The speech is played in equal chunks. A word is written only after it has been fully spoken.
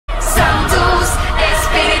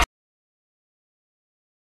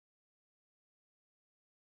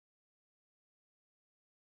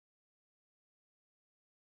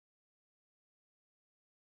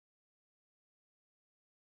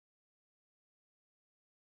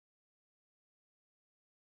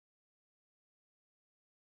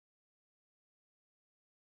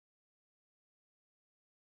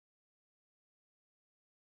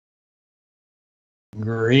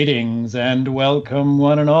Greetings and welcome,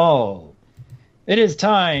 one and all. It is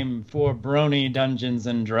time for Brony Dungeons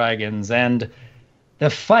and Dragons, and the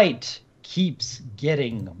fight keeps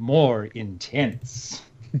getting more intense.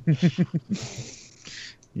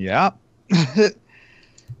 Yeah.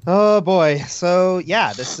 Oh boy. So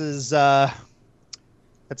yeah, this is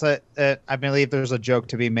it's I believe there's a joke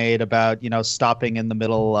to be made about, stopping in the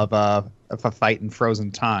middle of a fight in frozen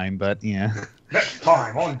time, but yeah. Next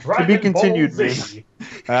time on Dragon To be continued, Ball Z.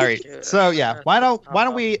 All right. So yeah, why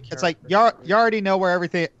don't we? It's like you already know where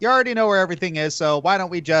everything is. So why don't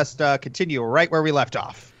we just continue right where we left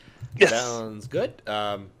off? Yes. Sounds good.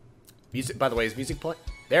 Music. By the way, is music playing?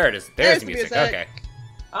 There it is. There's the music. Okay.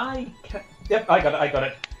 Yep, I got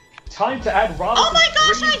it. Time to add Robin's Oh my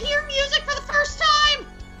gosh, I hear music for the first time!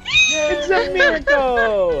 It's a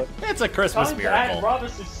miracle! It's a Christmas Time to add miracle.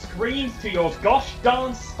 Robin's screams to your gosh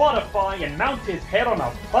darn Spotify and mount his head on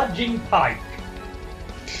a fudging pike.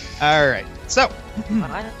 All right. So.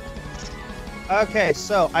 Okay,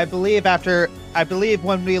 so I believe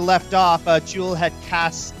when we left off, Jewel had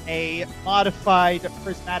cast a modified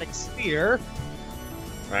prismatic sphere.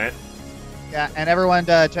 Right. Yeah, and everyone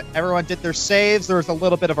did their saves. There was a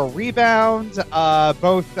little bit of a rebound.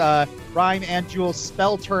 Both Rhyme and Jewel's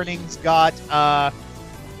spell turnings got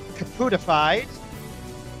kaputified.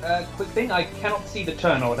 Quick thing, I cannot see the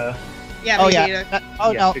turn order. Yeah, Oh me yeah.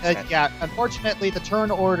 neither. Yeah. Unfortunately, the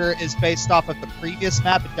turn order is based off of the previous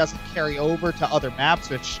map. It doesn't carry over to other maps,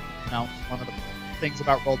 which is one of the things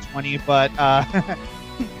about Roll20. But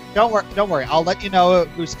don't worry. I'll let you know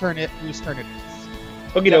whose turn it is.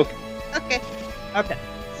 Okie doke. Okay.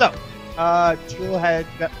 So, Jewel had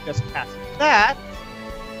just cast that,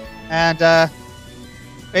 and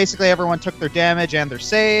basically everyone took their damage and their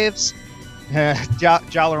saves.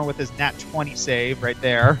 Jollerin with his nat 20 save right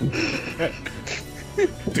there.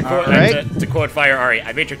 To quote Fire Ari,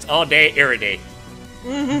 I matrix all day, every day.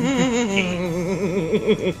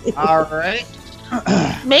 All right.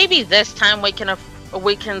 Maybe this time we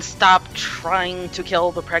can stop trying to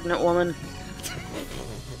kill the pregnant woman.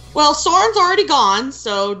 Well, Soren's already gone,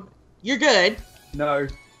 so you're good. No.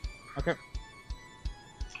 Okay.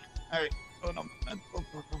 All right. Oh no.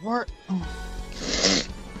 What?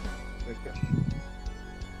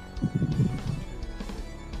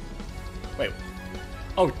 Wait.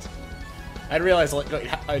 Oh, I didn't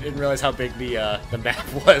realize how big the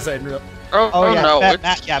map was. I didn't realize. Oh yeah. no,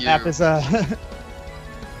 Map is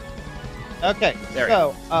Okay. There we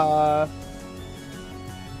So,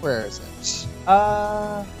 where is it?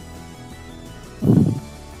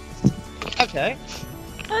 Okay.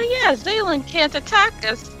 Oh yeah, Zaylen can't attack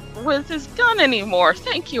us with his gun anymore.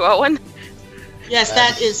 Thank you, Owen. Yes,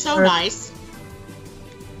 that is so nice.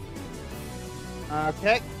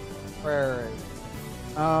 Okay. Where is it?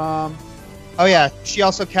 Oh yeah, she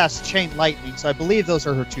also casts Chain Lightning, so I believe those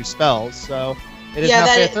are her two spells, so it is Yeah, now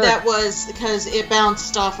that Faith Earth. that was because it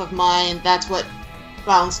bounced off of mine. That's what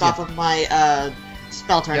bounced off of my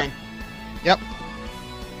spell turning. Yep.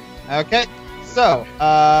 Okay. So,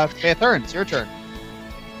 Faith Earn, it's your turn.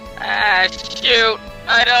 Ah, shoot.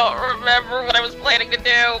 I don't remember what I was planning to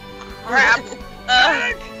do. Crap.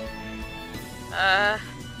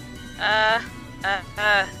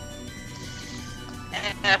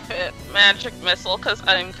 F it. Magic missile, because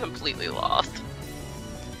I'm completely lost.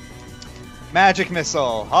 Magic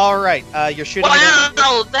Missile. All right. You're shooting.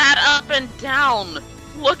 Wow, that up and down.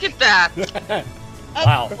 Look at that.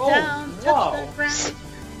 Wow. Down, wow. touch the ground.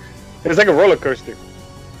 It's like a roller coaster.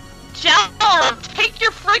 Jello, take your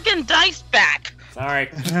friggin' dice back. Sorry.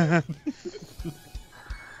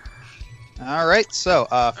 All right. So,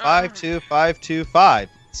 5, 2, 5, 2, 5.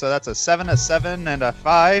 So that's a 7, a 7, and a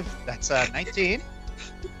 5. That's 19.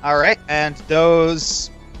 All right. And those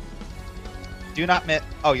do not miss.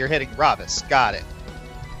 Oh, you're hitting Robus. Got it.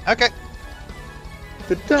 Okay.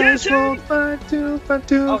 The dice roll 5, 2, 5,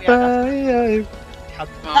 2, Oh, yeah, 5.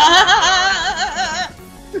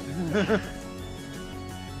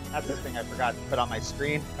 That's the thing I forgot to put on my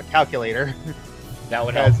screen. A calculator. That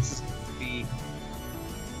would help. Because the...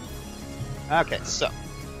 Okay, so.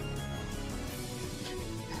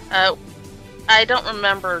 I don't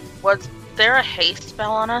remember. Was there a haste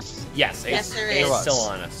spell on us? Yes, Yes, there it's is. still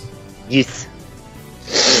on us. Yes.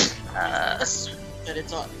 But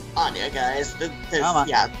it's on you guys. Come on.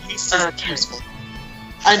 Yeah, he's Okay. useful.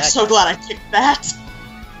 I'm so glad I kicked that.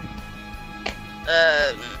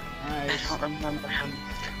 I Nice. don't remember how.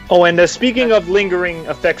 Oh, and speaking of lingering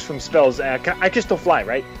effects from spells, I can still fly,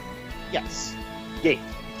 right? Yes. Yay.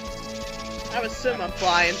 I would assume I'm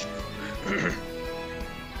flying.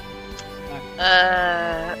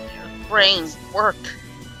 Brain work.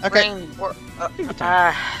 Okay. Brain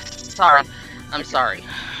sorry. I'm sorry.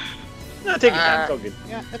 No, take your time. It's all good.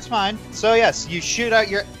 Yeah, it's fine. So yes, you shoot out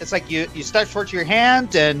your. It's like you start towards your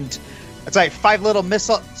hand, and it's like five little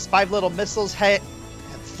missiles fly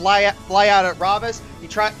out at Ravas. He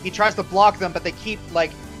tries to block them, but they keep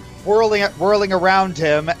like whirling around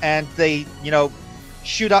him, and they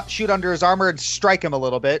shoot under his armor and strike him a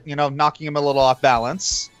little bit, knocking him a little off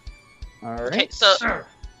balance. All right. Okay, so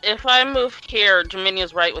if I move here,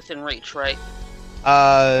 Dominion's right within reach, right?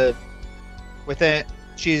 Within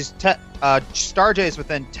Starjay is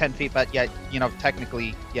within 10 feet, but yeah,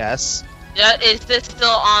 technically yes. Yeah, is this still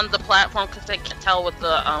on the platform? Because I can't tell with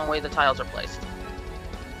the way the tiles are placed.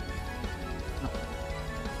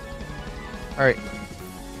 All right.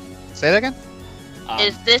 Say that again.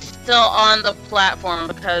 Is this still on the platform?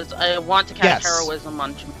 Because I want to cast Yes. Heroism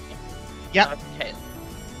on Jaminia. Yep. Okay.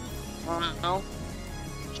 Well,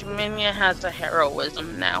 Jaminia has a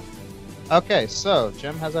Heroism now. Okay, so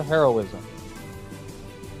Jim has a heroism.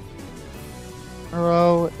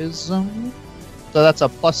 Heroism. So that's a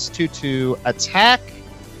 +2 to attack,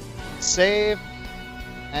 save,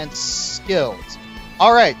 and skills.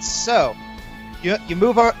 All right, so you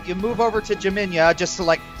move over to Jaminia, just to,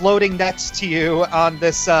 like, floating next to you on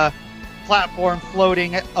this platform,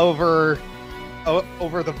 floating over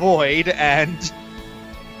the void, and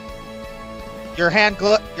your hand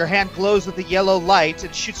glows with a yellow light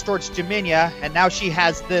and shoots towards Jaminia, and now she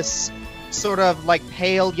has this sort of like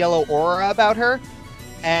pale yellow aura about her,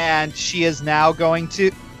 and she is now going to.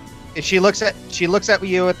 She looks at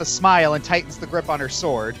you with a smile and tightens the grip on her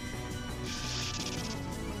sword.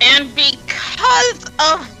 And because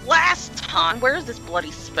of last time, where is this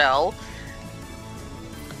bloody spell?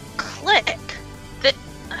 Click.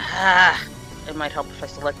 It might help if I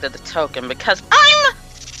selected the token because I'm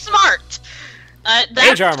smart. That's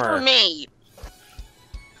Mage armor. for me.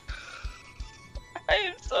 I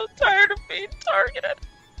am so tired of being targeted.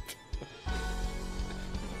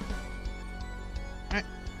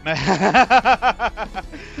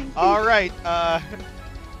 All right.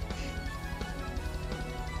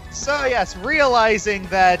 So yes, realizing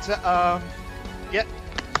that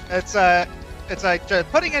it's like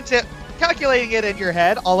calculating it in your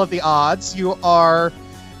head, all of the odds. You are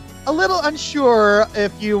a little unsure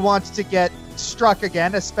if you want to get struck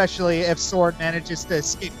again, especially if Sword manages to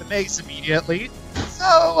escape the maze immediately.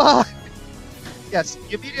 So yes,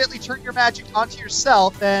 you immediately turn your magic onto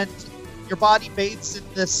yourself, and your body bathes in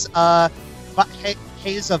this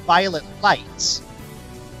haze of violet light.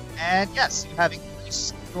 And yes, you have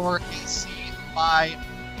increased your AC by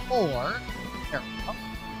 4. There we go.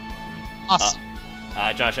 Awesome.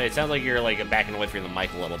 Josh, it sounds like you're like backing away from the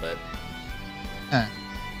mic a little bit.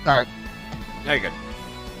 Sorry. No, you're good.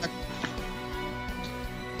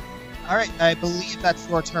 All right, I believe that's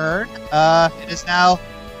your turn. It is now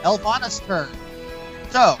Elvana's turn.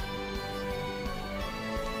 So,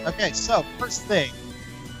 okay, so first thing,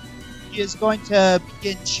 he is going to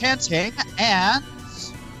begin chanting, and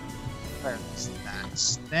where is that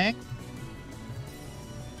thing?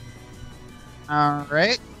 All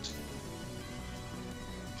right.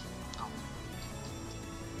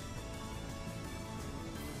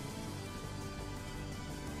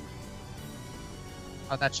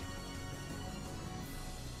 Oh, that's.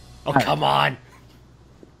 Oh, come on.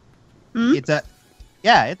 It's a.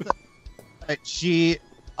 She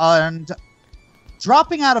and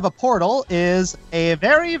dropping out of a portal is a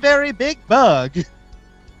very, very big bug.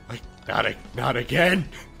 Not again.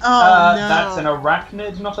 Oh, no. That's an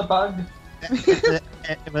arachnid, not a bug.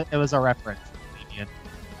 It was a reference.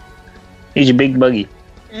 He's a big buggy.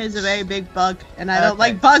 It is a very big bug, and I don't Okay.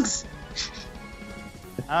 like bugs.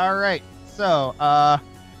 All right. So,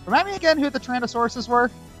 remind me again who the Tyrannosauruses were.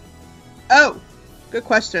 Oh, good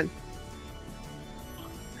question.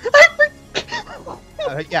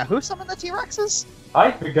 Yeah, who summoned the T-Rexes?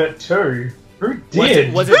 I forgot too. Who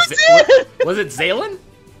did? Was it Zalen?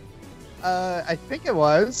 I think it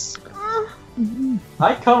was.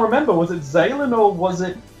 I can't remember. Was it Zalen or was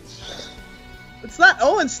it? It's not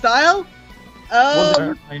Owen style.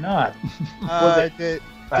 Certainly not. Was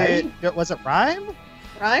Was it Rhyme?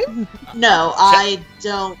 Right? No, I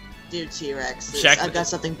don't do T-Rexes. Check- I've got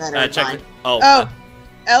something better in Check. mind. Oh,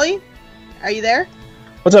 Ellie, are you there?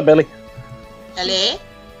 What's up, Billy? Hello?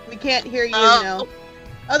 We can't hear you Oh. now.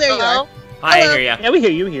 Oh, there you Hello? are. Hi, I Hello. hear ya. Yeah, we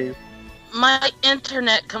hear you. We hear you. My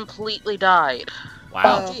internet completely died.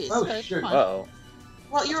 Wow. Oh, jeez. Oh, Okay, shoot. fine. Uh-oh.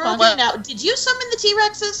 Well, you're Fine. okay now. Did you summon the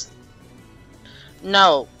T-Rexes?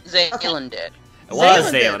 No, Zalen did. It was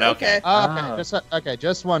Zalen did, Zalen, okay. Okay,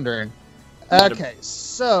 just wondering. Okay,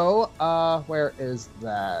 so where is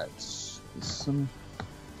that?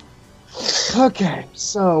 Okay,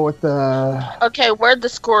 so with the... Okay, where'd the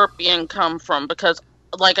scorpion come from? Because,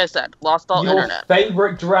 like I said, lost all Your internet.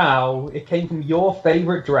 favorite drow. It came from your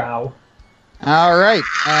favorite drow. Alright,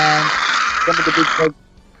 and...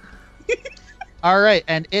 Alright,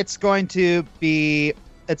 and it's going to be...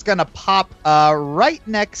 It's going to pop right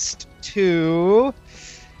next to...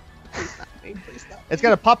 It's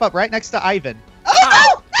going to pop up right next to Ivan.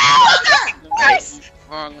 Oh, no! Nice!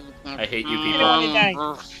 I hate you people.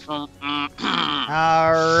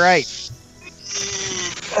 Alright.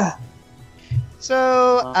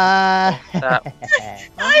 So,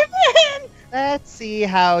 let's see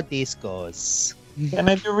how this goes. Can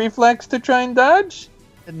I do reflex to try and dodge?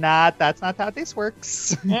 That's not how this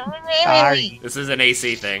works. Sorry. This is an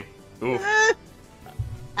AC thing. Ooh.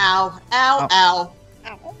 Ow, ow, ow.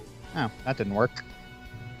 Oh, that didn't work.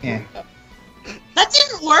 Yeah. That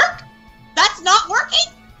didn't work? That's not working?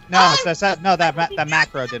 No, that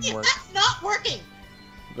macro didn't work. That's not working.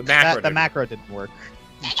 The macro. The macro didn't work.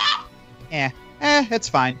 It's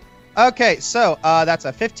fine. Okay, so that's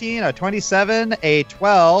a 15, a 27, a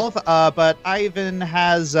 12, but Ivan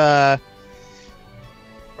has where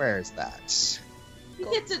is that? He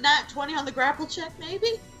gets a nat 20 on the grapple check,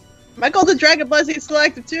 maybe? My golden dragon blessing is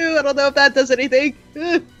selected too. I don't know if that does anything.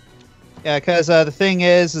 Yeah, because the thing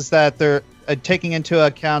is that they're taking into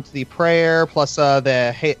account the prayer plus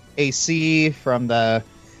the AC from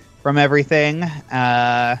everything,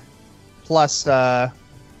 plus yeah.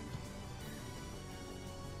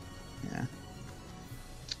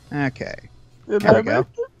 Okay. There we go.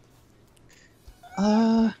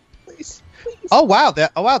 Please. Oh wow!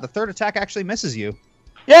 The third attack actually misses you.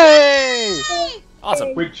 Yay!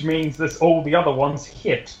 Awesome. Which means that all the other ones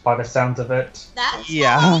hit, by the sounds of it. That's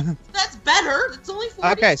Yeah. fine. That's better. It's only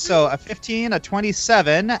 42. Okay, so a 15, a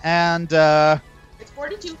 27, and It's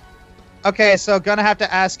 42. okay, so gonna have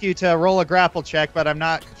to ask you to roll a grapple check, but I'm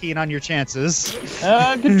not keen on your chances.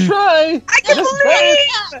 I can try. I can Just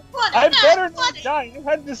believe! I better not die. I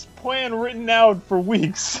had this plan written out for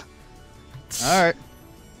weeks. All right.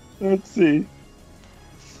 Let's see.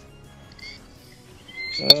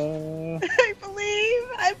 I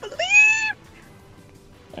believe!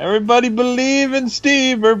 Everybody believe in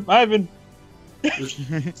Steve or Ivan.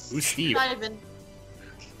 Who's Steve? Ivan.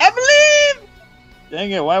 I believe!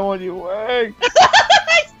 Dang it, why won't you work?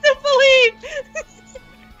 I still believe!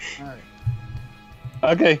 All right.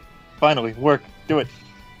 Okay, finally, work. Do it.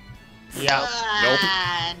 Yeah.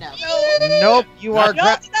 No. Nope. You are.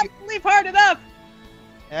 Y'all did not believe hard enough!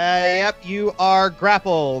 Yep. You are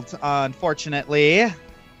grappled. Unfortunately.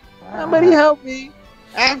 Somebody help me.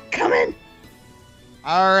 I'm coming!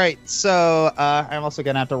 All right. So I'm also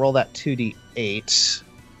gonna have to roll that 2d8.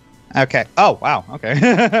 Okay. Oh wow.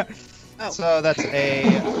 Okay. Oh. So that's a.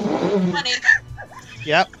 20.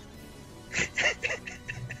 Yep.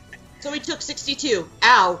 So we took 62.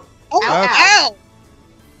 Ow. Oh, Ow,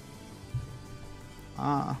 ow!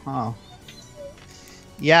 Uh-huh.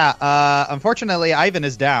 Yeah, unfortunately, Ivan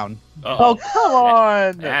is down. Oh, come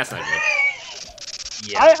on! That's not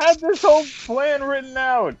good. I had this whole plan written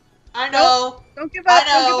out. I know. Don't give up! I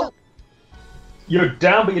know. Don't give up. You're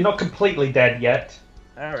down, but you're not completely dead yet.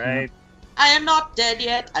 Alright. I am not dead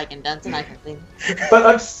yet. I can dance and I can sing. But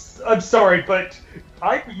I'm sorry, but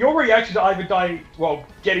your reaction to Ivan dying, well,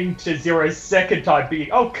 getting to Zero's second time being,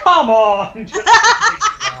 oh, come on!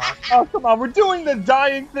 Oh, come on, we're doing the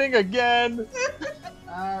dying thing again.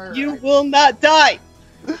 You will not die!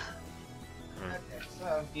 Okay,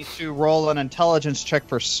 so need to roll an intelligence check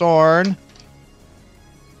for Sorn.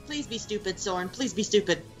 Please be stupid, Soren. Please be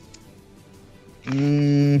stupid.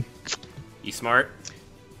 You smart?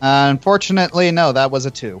 Unfortunately, no, that was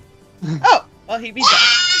a 2. Oh! Well, he beat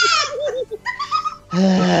that.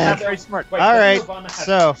 Not very smart. Wait, All right, doesn't Ivana have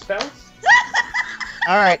so- spells?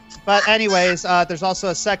 Alright, but anyways, there's also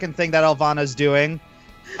a second thing that Elvana's doing.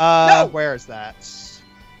 No! Where is that?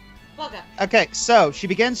 Bugger. Okay, so she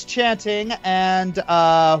begins chanting, and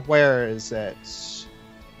where is it?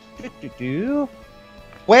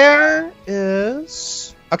 Where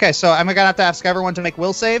is? Okay, so I'm gonna have to ask everyone to make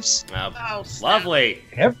will saves. Oh, Lovely.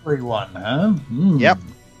 Everyone, huh? Mm. Yep.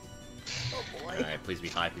 Alright, please be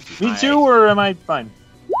high, please be Me high. too, or am I fine?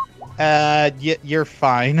 You're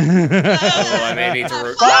fine. Oh, I may need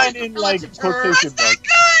to Fine in, like, quotation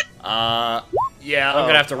marks. yeah, I'm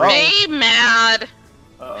gonna have to re- Be mad.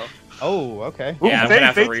 Uh-oh. Oh, okay. Yeah, I'm gonna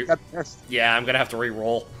have to Fate's re- got this. Yeah, I'm gonna have to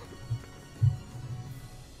re-roll.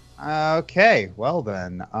 Okay, well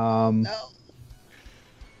then. I'm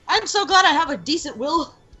so glad I have a decent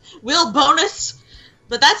will bonus,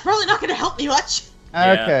 but that's probably not going to help me much.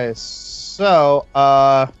 Yeah. Okay, so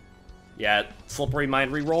Yeah, slippery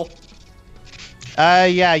mind re-roll.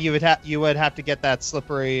 Yeah, you would have to get that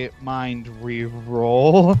slippery mind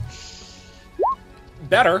re-roll.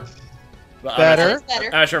 Better. Better. Better.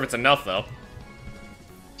 I'm not sure if it's enough though.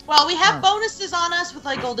 Well, we have bonuses on us with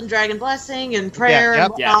like Golden Dragon Blessing and Prayer. Yep,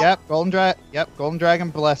 and whatnot. yep. Golden Dragon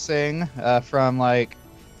Blessing from like,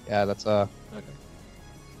 yeah, that's a. Okay.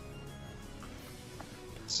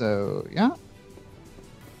 So yeah.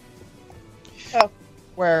 Oh.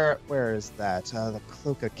 Where is that? The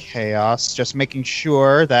Cloak of Chaos. Just making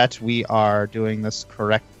sure that we are doing this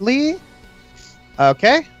correctly.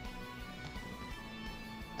 Okay.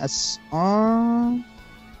 SR.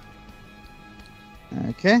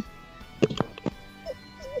 Okay.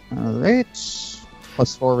 Alright.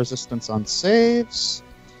 +4 resistance on saves.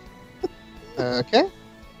 Okay.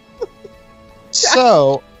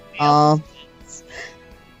 So,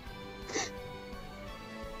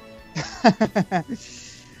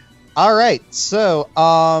 alright, so,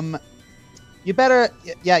 you better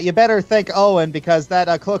thank Owen because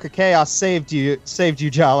that Cloak of Chaos saved you,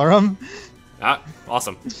 Jalarum. Ah,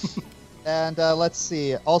 awesome. And let's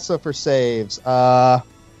see. Also for saves,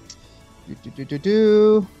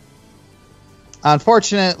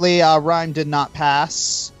 Unfortunately, Rhyme did not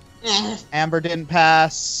pass. Amber didn't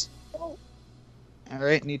pass. All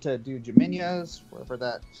right, need to do Geminia's wherever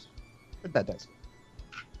that. Where'd that dice?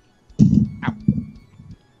 Ow.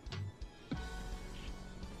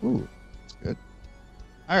 Ooh, that's good.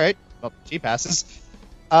 All right. Well, she passes.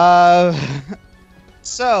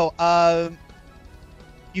 So,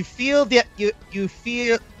 you feel that you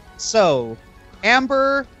feel so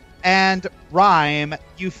Amber and Rhyme,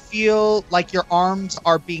 you feel like your arms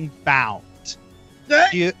are being bound.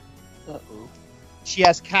 She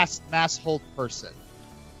has cast Mass Hold Person.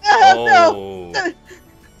 No! Oh.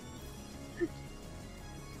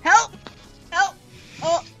 Help! Help!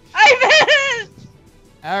 Oh, Ivan!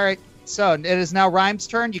 All right, so it is now Rhyme's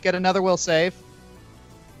turn. You get another will save.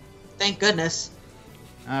 Thank goodness.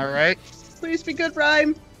 All right. Please be good,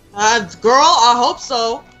 Rhyme. Girl, I hope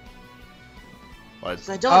so. What? 'Cause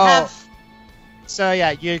I don't have. So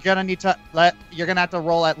yeah, you're gonna need to you're gonna have to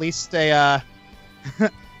roll at least a.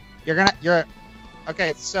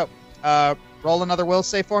 Okay. So, roll another will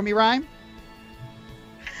save for me, Rhyme.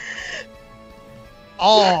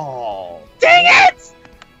 Oh. Dang it!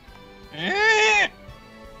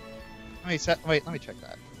 Let me check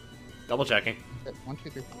that. Double checking. 1, 2,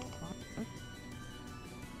 3, 4,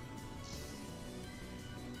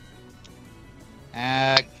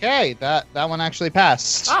 5. Okay, that one actually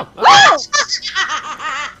passed. Oh. All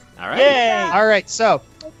right. Yay! All right, so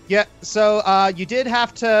yeah, so you did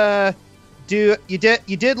have to do you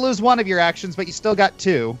did lose one of your actions, but you still got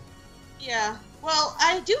 2. Yeah. Well,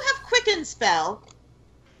 I do have Quicken spell.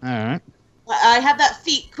 All right. I have that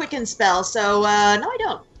feat Quicken spell, so no, I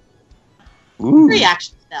don't. Ooh. 3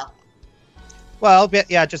 action spell. Well,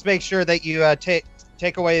 yeah, just make sure that you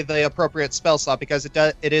take away the appropriate spell slot because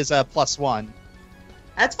it is a +1.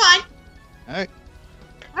 That's fine. All right.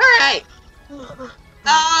 All right.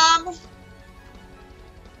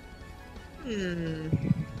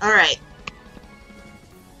 All right.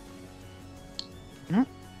 Hmm?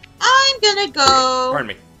 I'm gonna go. Pardon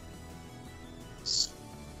me.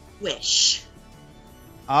 Squish.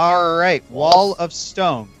 All right. Wall of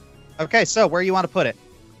Stone. Okay, so where you want to put it?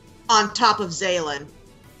 On top of Zaylin.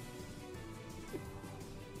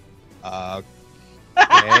 Okay.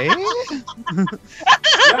 Yeah,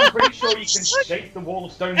 I'm pretty sure you can shape the wall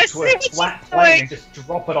of stone I to see a what flat you're plane doing. and just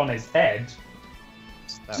drop it on his head.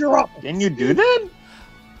 Drop. Can you do that?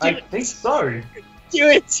 I think so. Do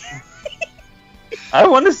it. I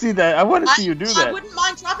want to see that. I want to see you do I that. wouldn't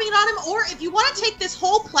mind dropping it on him, or if you want to take this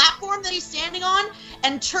whole platform that he's standing on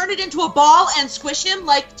and turn it into a ball and squish him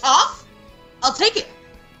like Toph, I'll take it.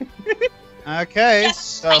 Okay.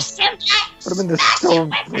 Just So squish him like Put him in the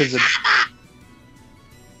stone prison.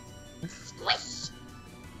 Squish.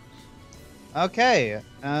 okay.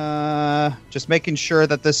 Just making sure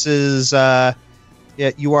that this is yeah,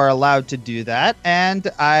 you are allowed to do that, and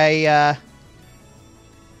I.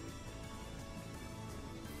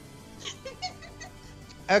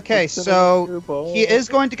 Okay, so he is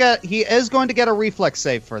going to get a reflex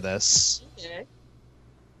save for this. Okay.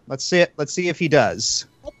 Let's see it. Let's see if he does.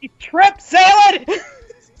 Trip, Zaylin!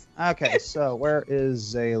 Okay, so where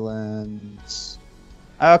is Zaylen's?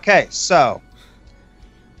 Okay, so.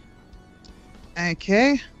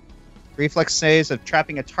 Okay. Reflex saves of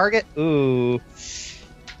trapping a target. Ooh.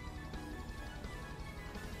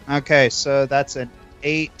 Okay, so that's an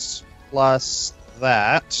 8 plus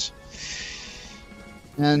that.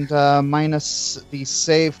 And minus the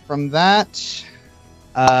save from that.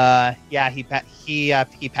 Yeah, he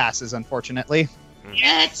passes, unfortunately.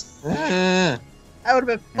 it. That would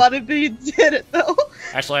have been fun if he did it, though.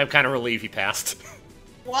 Actually, I'm kind of relieved he passed.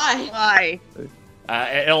 Why? Why?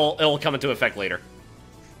 It'll come into effect later.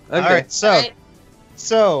 All right, so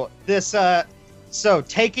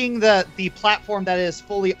taking the platform that is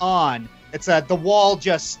fully on, it's the wall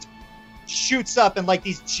just shoots up and like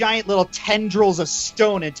these giant little tendrils of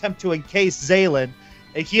stone attempt to encase Zaylen.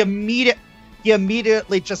 He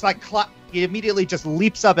immediately just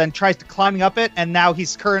leaps up and tries to climbing up it, and now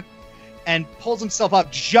he's and pulls himself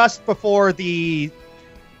up just before the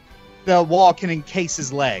wall can encase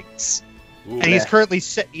his legs. Ooh, and he's currently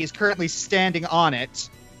standing on it,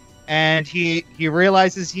 and he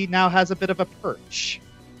realizes he now has a bit of a perch.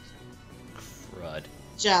 Crud.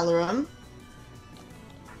 Jalarum.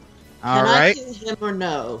 All Can right. I kill him or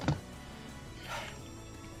no?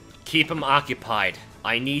 Keep him occupied.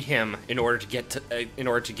 I need him in order to get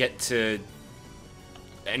to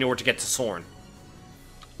Sorn.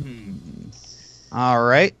 All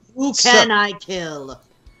right. Who can I kill?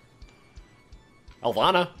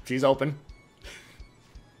 Elvana, she's open.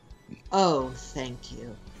 Oh, thank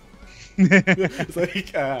you. It's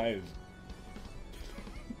like,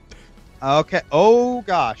 Okay. Oh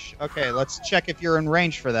gosh. Okay, let's check if you're in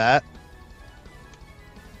range for that.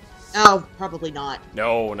 Oh, probably not.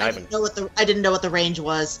 No, not I even. didn't know what the range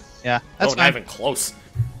was. Yeah, that's not even close.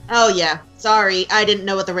 Oh yeah, sorry, I didn't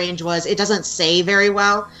know what the range was. It doesn't say very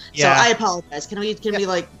well, Yeah. so I apologize. Can we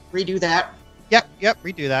like redo that? Yep,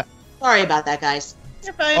 redo that. Sorry about that, guys.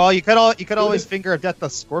 You're fine. Oh, you could always finger of death the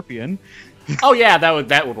scorpion. Oh yeah, that would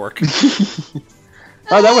work.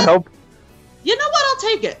 Oh, that would help. You know what? I'll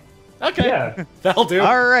take it. Okay, Yeah. that'll do.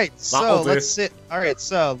 All right, That so will do. let's sit. All right,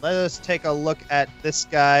 so let us take a look at this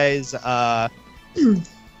guy's.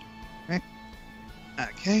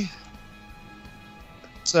 Okay.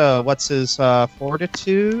 So what's his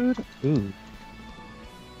fortitude? Ooh,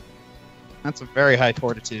 that's a very high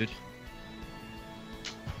fortitude.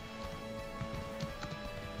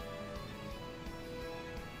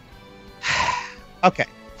 Okay,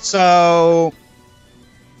 so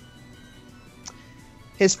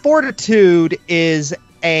his fortitude is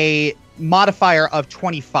a modifier of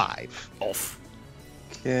 25. Oof.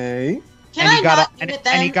 Okay. Can I not do it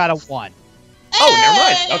then? And he got a 1. Oh, never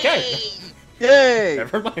mind. Okay. Yay!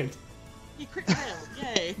 Never mind. You crit failed.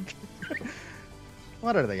 Yay.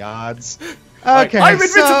 What are the odds? Like, Okay, I'm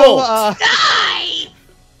invincible! Die!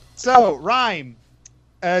 So Rhyme,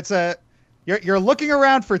 you're looking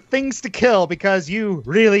around for things to kill because you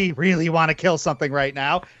really, really want to kill something right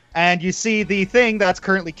now, and you see the thing that's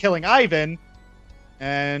currently killing Ivan,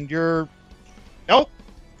 and you're nope.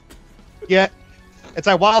 Yeah, it's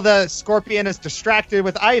like while the scorpion is distracted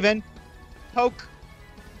with Ivan, poke,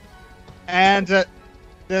 and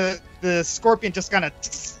the scorpion just kind of.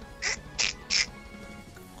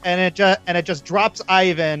 And it just drops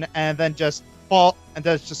Ivan, and then just falls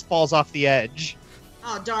off the edge.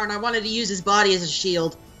 Oh darn! I wanted to use his body as a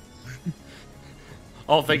shield.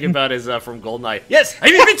 All I'm thinking about is from GoldenEye. Yes,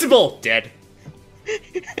 I'm invincible. Dead.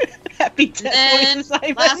 Happy death And noises,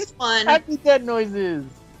 Ivan. last one. Happy dead noises.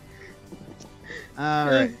 All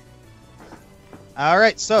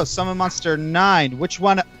right. So summon monster 9. Which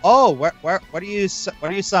one? Oh, what are you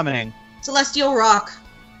summoning? Celestial Rock.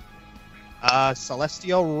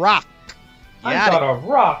 Celestial Rock. I got a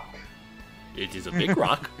rock. It is a big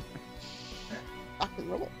rock.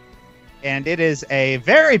 And it is a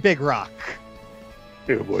very big rock.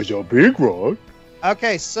 It was a big rock.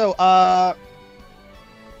 Okay, so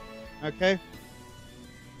okay.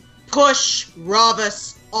 Push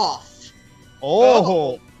Ravus off.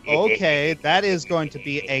 Oh, okay. That is going to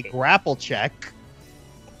be a grapple check.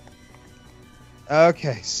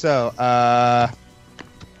 Okay, so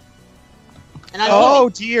And I oh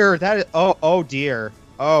dear, that is oh dear.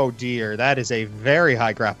 Oh dear, that is a very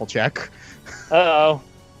high grapple check. Uh-oh.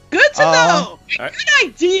 Good to know. Alright. Good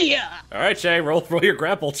idea. All right, Shay, roll your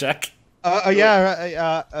grapple check.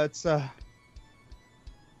 It's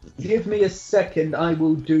Give me a second, I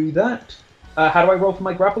will do that. How do I roll for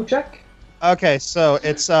my grapple check? okay, so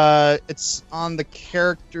it's on the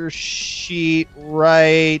character sheet,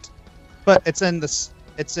 right? But it's in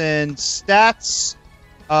stats,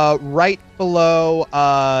 right below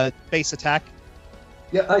base attack.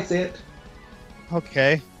 Yeah, I see it.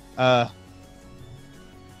 Okay.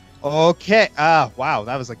 Okay. Wow,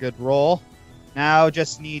 that was a good roll. Now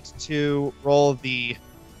just need to roll the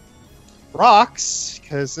rocks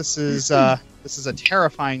because this is a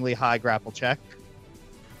terrifyingly high grapple check.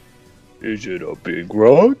 Is it a big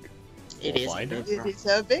rock? It is. Find it. It is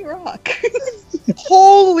a big rock.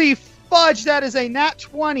 Holy fudge! That is a nat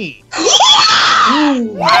 20.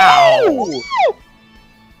 Wow!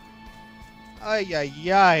 Ay, ay,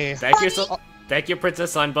 ay. Thank you,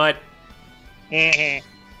 Princess Sunbutt. I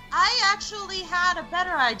actually had a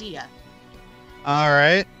better idea.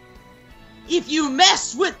 Alright. If you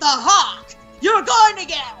mess with the hawk, you're going to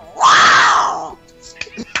get wow!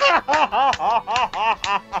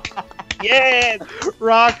 Yes!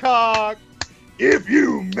 Rockhawk! If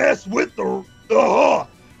you mess with the hawk,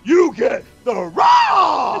 you get the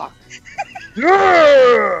rock!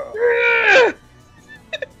 Yeah!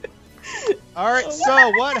 Alright,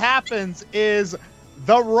 so what happens is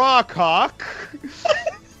the Rockhawk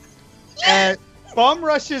and bum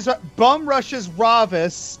rushes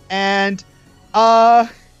Ravis and like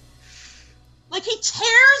he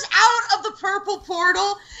tears out of the purple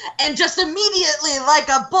portal and just immediately like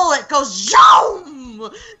a bullet goes zoom.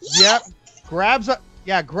 Yep. Grabs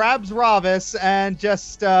Ravis and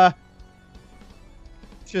just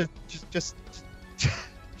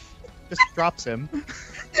drops him.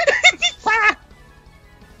 Bye.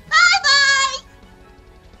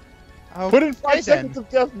 Oh, Put in 5 okay, seconds then. of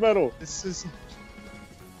death metal. This is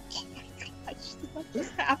What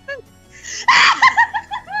just happened?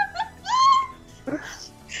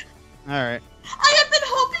 alright. I had been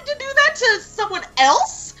hoping to do that to someone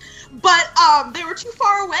else, but they were too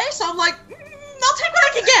far away, so I'm like, I'll take what I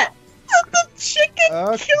can get. The chicken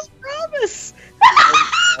Okay. killed Promise.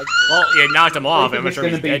 Well, you knocked him off. I'm Think not it's sure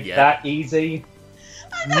gonna he's be dead yet. that easy.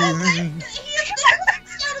 I know, like, he is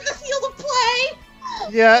out of the field of play.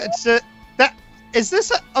 Yeah,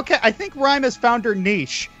 it's okay, I think Rhyme has found her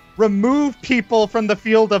niche. Remove people from the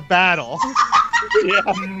field of battle. Yeah.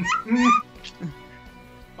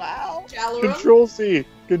 Wow. Jalarum, Control C.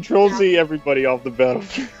 Control Z everybody off the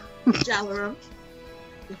battlefield. Jalarum,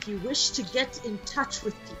 if you wish to get in touch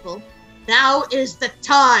with people, now is the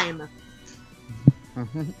time.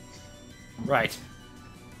 Right.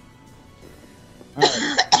 I'm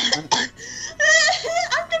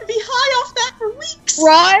gonna be high off that for weeks.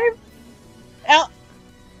 Rhyme.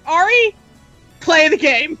 Ari, play the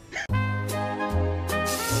game.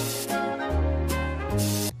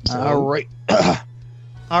 Alright.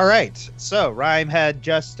 Alright, so Rhyme had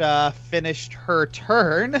just finished her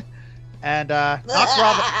turn and knocked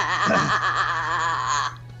Ravis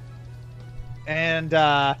and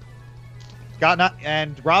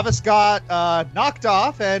Ravis got knocked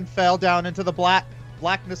off and fell down into the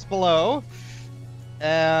blackness below.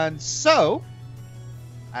 And so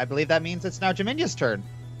I believe that means it's now Jaminya's turn.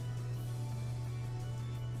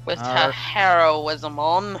 With her heroism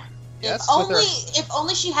on. Yes, If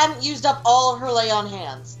only she hadn't used up all of her lay on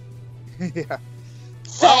hands. Yeah.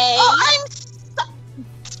 Say. I'm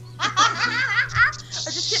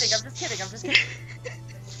just kidding.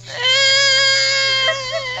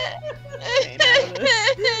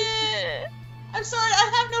 I'm sorry,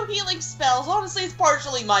 I have no healing spells. Honestly, it's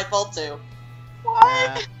partially my fault too.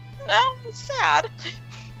 What? I'm sad.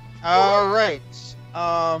 Alright.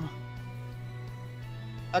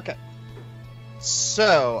 Okay.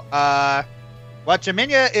 So, what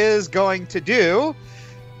Jaminia is going to do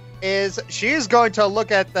is she's going to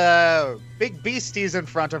look at the big beasties in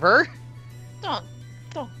front of her. Don't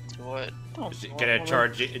do it. Don't. Is she do gonna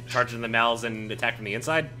it. charge in the mouths and attack from the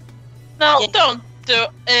inside? No, Yeah. don't do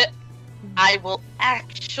it. I will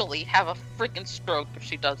actually have a freaking stroke if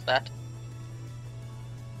she does that.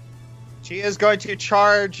 She is going to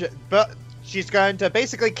charge, but she's going to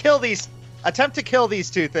basically attempt to kill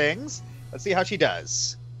these two things. Let's see how she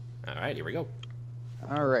does. Alright, here we go.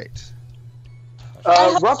 Alright.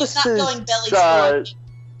 I hope she's not going belly score.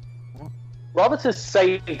 Ravis's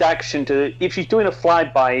saved action to, if she's doing a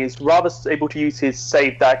flyby, is Ravis able to use his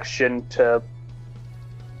saved action to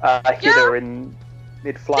hit her in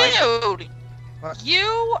mid-flight? Dude, What?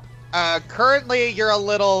 you Currently, you're a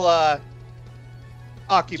little,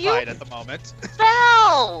 occupied at the moment.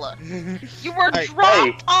 fell. You were Hey,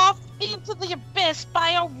 dropped off into the abyss by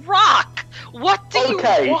a rock. What do you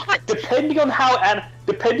want? Depending on how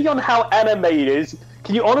animated it is,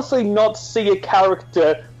 can you honestly not see a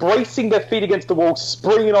character bracing their feet against the wall,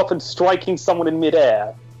 springing off and striking someone in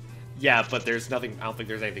midair? Yeah, but there's nothing. I don't think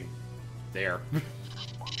there's anything there.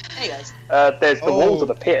 Anyways. There's the walls of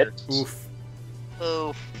the pit. Oof.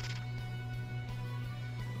 Oof.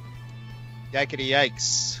 Yakety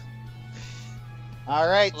yikes.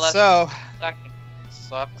 Alright, Let's- so Second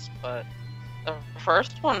sucks, but the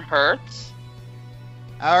first one hurts.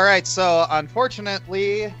 Alright, so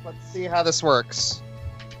unfortunately, let's see how this works.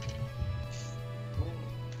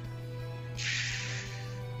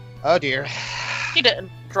 Oh dear. She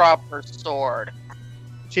didn't drop her sword.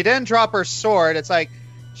 She didn't drop her sword. It's like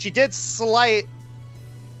she did slice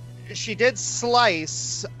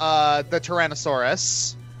the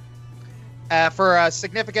Tyrannosaurus. for a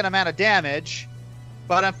significant amount of damage.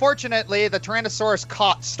 But unfortunately, the Tyrannosaurus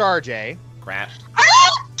caught Starjay. Crap. Are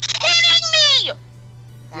you kidding me?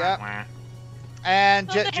 Yep.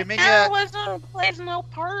 And So the Jaminia... heroism plays no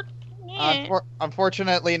part? Yeah.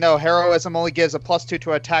 Unfortunately, no. Heroism only gives a +2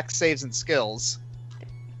 to attack, saves, and skills.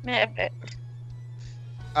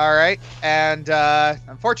 Alright, and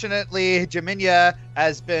unfortunately, Jaminia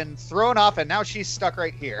has been thrown off, and now she's stuck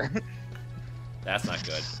right here. That's not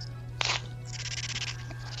good.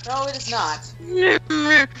 No, it is not.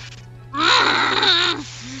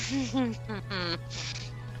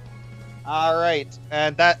 Alright,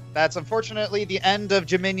 and that's unfortunately the end of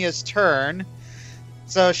Jaminia's turn.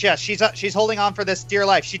 So yeah, she's holding on for this dear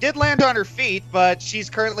life. She did land on her feet, but she's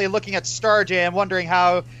currently looking at Starjay and wondering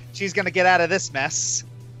how she's gonna get out of this mess.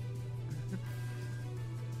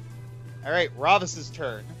 Alright, Ravis's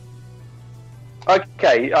turn.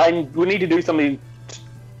 Okay, we need to do something.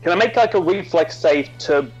 Can I make like a reflex save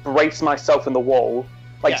to brace myself in the wall?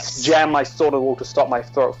 Like Yes. jam my sword in the wall to stop my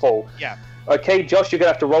fall? Yeah. Okay, Josh, you're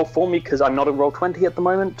gonna have to roll for me because I'm not at roll 20 at the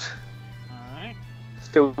moment. Alright,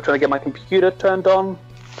 Still trying to get my computer turned on.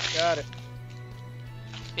 got it.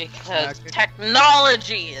 Because Okay.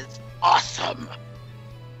 technology is awesome.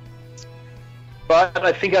 But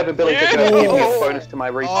I think I have ability to give me a bonus to my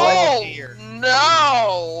reflex. Oh, dear.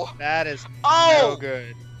 No! That is Oh! no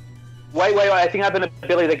good. Wait, I think I have an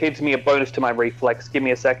ability that gives me a bonus to my reflex. Give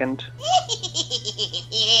me a second.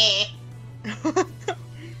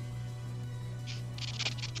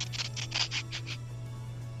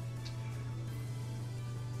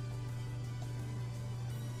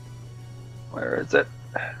 Where is it?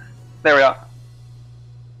 There we are.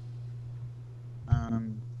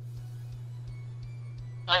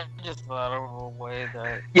 I just thought of a way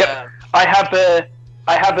that. Yep. I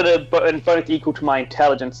have a bonus equal to my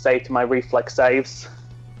intelligence save to my reflex saves.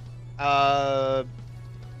 Yeah,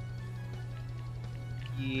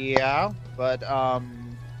 but I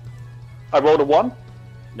rolled a 1.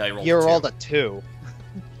 No, you rolled you a 2. rolled a 2.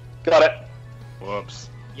 Got it. Whoops.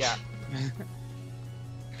 Yeah.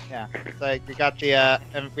 Yeah. So you got the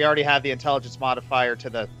and we already have the intelligence modifier to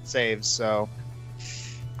the saves, so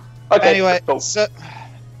Okay. anyway, cool. so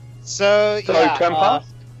yeah. turn pass?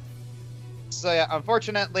 So yeah,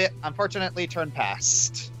 unfortunately turn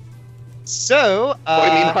passed. So What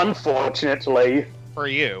do you mean, unfortunately? for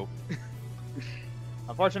you.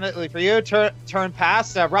 Unfortunately for you, turn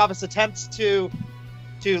past. Ravis attempts to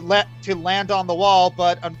land on the wall,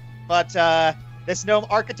 but this gnome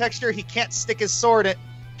architecture, he can't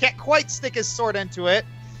quite stick his sword into it,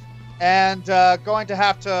 and going to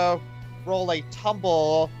have to roll a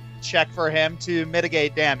tumble check for him to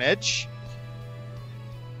mitigate damage.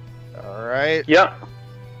 All right. Yep.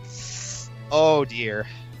 Oh dear.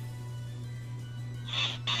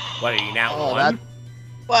 What are you now? Oh, one?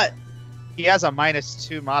 What? He has a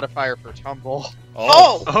 -2 modifier for tumble.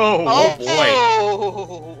 Oh! Oh, boy.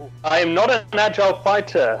 Oh! I am not an agile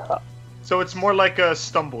fighter. so it's more like a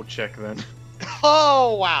stumble check then.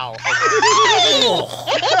 Oh wow.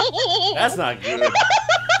 That's not good.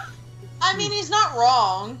 I mean, he's not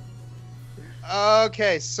wrong.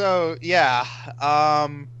 Okay, so yeah,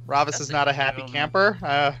 Ravis That's is a not a happy dumb- camper.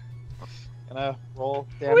 Gonna roll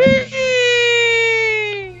damage.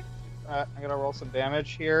 I'm gonna roll some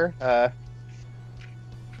damage here. Gonna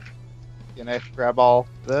grab all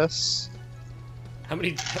this. How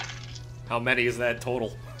many is that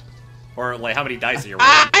total? Or like how many dice are you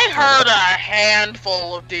rolling? I heard a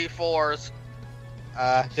handful of D4s.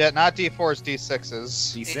 Not D4s,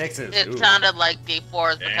 D6s. D6s. It ooh. sounded like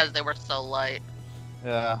D4s because they were so light.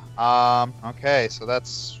 Yeah. Okay, so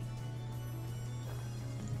that's.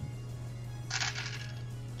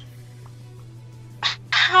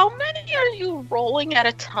 How many are you rolling at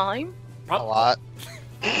a time? A lot.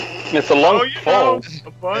 It's a long Oh, you fall. know,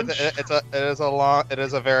 a bunch. It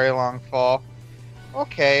is a very long fall.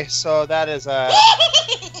 Okay, so that is that's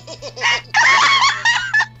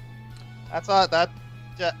all that.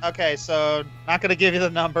 Okay, so not gonna give you the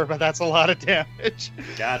number, but that's a lot of damage.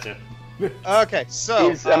 Gotcha. Okay,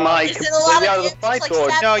 so Am I Is it a lot completely of out of the hits, fight, like or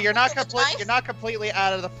stab- no, you're not With a complete. knife? You're not completely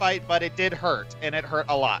out of the fight, but it did hurt, and it hurt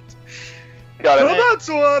a lot. got So it? that's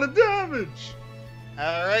a lot of damage.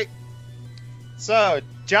 All right. So,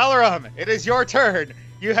 Jalarum, it is your turn.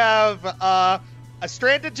 You have a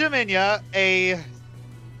stranded Jaminia, a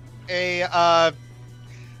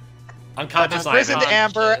Unconscious imprisoned Ivan.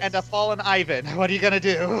 Amber, and a fallen Ivan. What are you gonna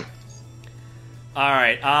do?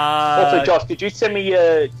 Alright, Also, Josh, did you send me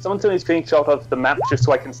someone send me a screenshot of the map just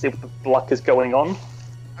so I can see what the block is going on?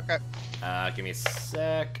 Okay. give me a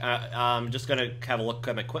sec. I'm just gonna have a look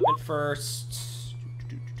at my equipment first.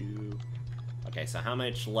 Okay, so how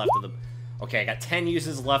much left of the... Okay, I got 10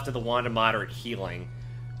 uses left of the Wand of Moderate Healing.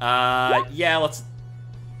 Yeah, let's...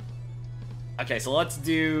 Okay, so let's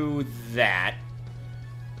do that.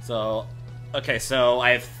 So, okay, so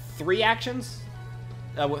I have 3 actions?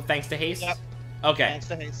 Thanks to haste? Yep. Okay. Thanks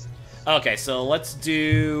to haste. Okay, so let's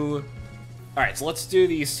do... Alright, so let's do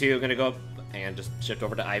these 2. I'm gonna go up and just shift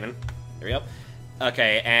over to Ivan. There we go.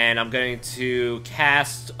 Okay, and I'm going to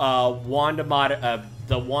cast the Wand of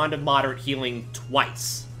Moderate Healing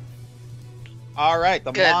twice. Alright,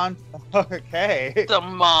 the Good. Wand. Okay. The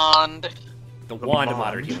Mond. The Wand of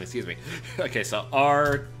Moderate Healing, excuse me. Okay, so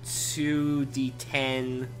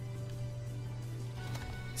R2d10...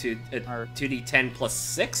 2d10 plus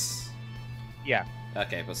 6? Yeah.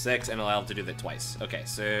 Okay, plus 6, and I'll have to do that twice. Okay,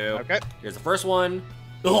 so here's the first one.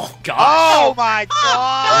 Oh, God. Oh, my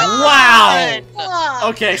God! Wow!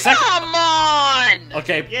 Okay, second... Come on!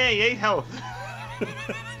 Okay. Yay, 8 health.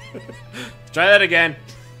 Try that again.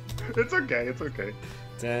 It's okay, it's okay.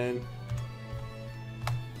 10.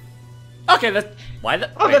 Okay, that's... Why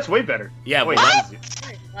the... Oh, wait. that's way better. Yeah, wait. What?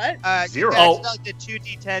 0. You Oh. guys did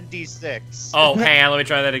 2d10, d6. Oh, hang on, let me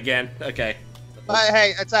try that again. Okay.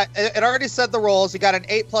 Hey, it already said the rolls. You got an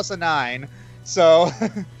 8 plus a 9. So,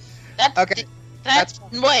 That's okay.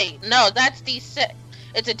 wait, no, that's D6.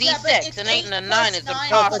 It's a D6. Yeah, but it's an 8 and a 8 9 is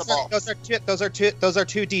plus 9. impossible. those are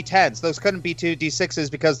two D10s. Those couldn't be 2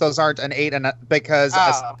 d6s because those aren't an 8 and because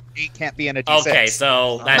Oh. 8 can't be in a d6. Okay,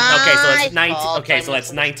 so that's My 19. fault, Okay, I so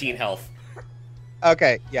that's misunderstood. 19 health.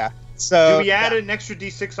 Okay, yeah. So Do we add an extra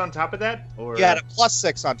d6 on top of that? Or you add a plus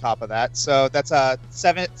 6 on top of that. So that's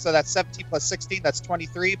 7. So that's 17 plus 16. That's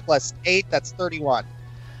 23 plus 8. That's 31.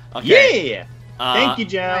 Okay. Yeah! Thank you,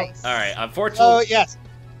 Jal. Nice. All right, Oh unfortunately. yes.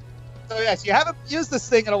 So yes, you haven't used this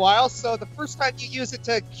thing in a while. So the first time you use it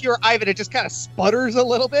to cure Ivan, it just kind of sputters a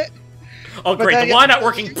little bit. Oh, but great, then the you- wand not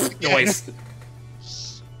working Yeah. noise.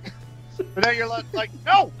 But then you're like,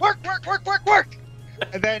 no, work,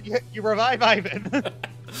 and then you revive Ivan.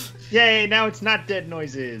 Yay, now it's not dead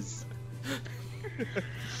noises.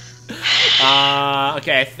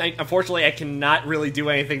 Okay, unfortunately, I cannot really do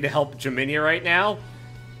anything to help Jaminia right now.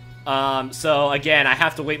 So again, I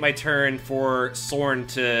have to wait my turn for Sorn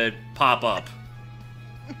to pop up.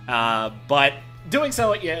 But doing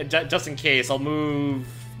so, yeah, just in case, I'll move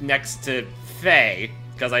next to Faye,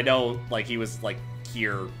 because I know, like, he was, like,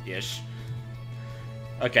 here-ish.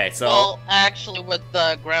 Okay, so... Well, actually, with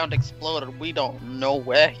the ground exploded, we don't know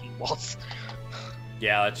where he was.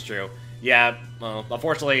 Yeah, that's true. Yeah, well,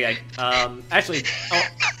 unfortunately, I wanted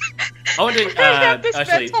to, I have this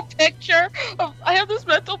actually... I have this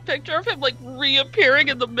mental picture of him like reappearing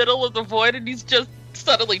in the middle of the void, and he's just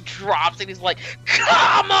suddenly drops, and he's like,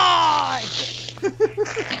 "Come on!"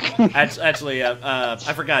 Actually,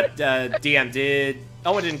 I forgot. DM did.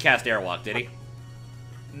 Owen didn't cast Airwalk, did he?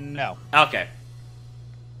 No. Okay.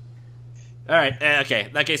 All right. Okay.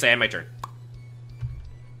 In that case, I end my turn.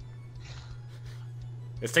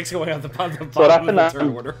 This thing's going on the bottom of the turn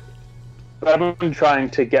order. I've been trying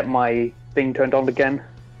to get my thing turned on again.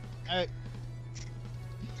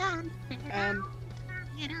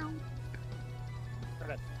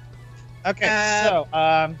 Okay, so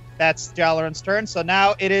that's Jalarin's turn. So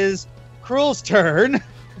now it is Cruel's turn.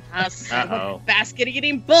 Uh-oh.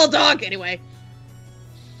 Basket-eating bulldog. Anyway,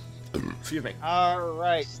 Excuse me. All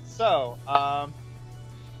right. So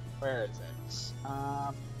where is it?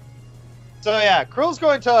 So yeah, Cruel's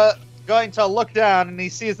going to look down, and he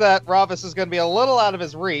sees that Ravus is going to be a little out of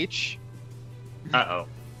his reach, Uh-oh.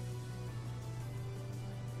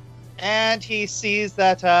 and he sees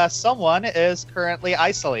that someone is currently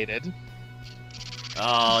isolated.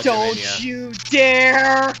 Oh, don't Jaminia. you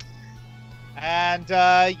dare! And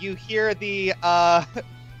you hear the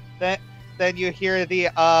then you hear the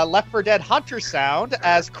Left 4 Dead Hunter sound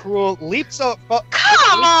as Cruel leaps up.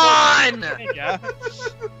 Come on!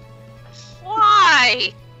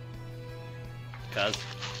 Why? Because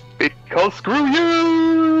screw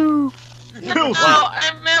you! No,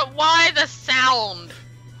 I meant why the sound?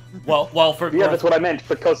 Well, for Yeah, that's what I meant.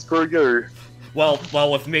 Because screw you.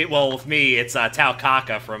 well, with me, it's Tao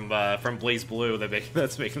Kaka from Blaze Blue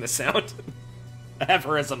that's making the sound. I have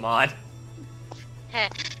her as a mod. To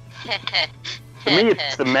me,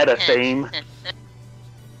 it's the meta theme.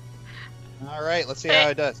 All right, let's see how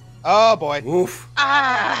it does. Oh boy. Oof.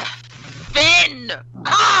 Finn!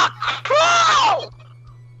 Crawl!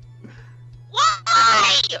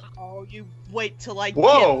 Why? Oh, you wait till I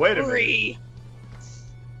Whoa, get wait a minute. free.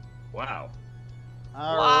 Wow.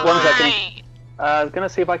 All Why? right. 1 second. I was gonna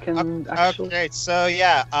see if I can actually. Okay, so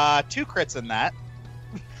yeah, 2 crits in that.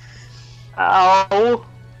 Ow!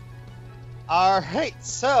 All right,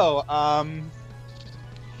 so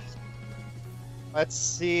Let's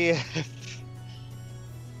see.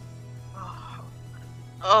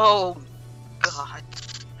 Oh, God.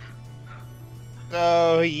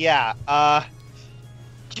 So yeah.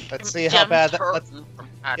 Let's see how bad that.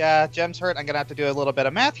 Yeah, Gem's hurt. I'm gonna have to do a little bit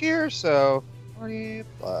of math here. So 40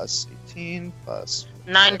 plus 18 plus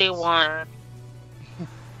 91.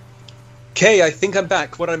 Okay, I think I'm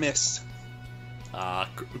back. What I missed?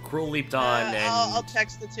 Cruel leaped on and... I'll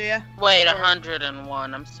text it to you. Wait,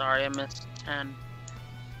 101. I'm sorry, I missed 10.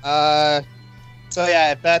 So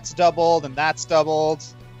yeah, if that's doubled and that's doubled,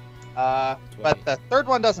 but the third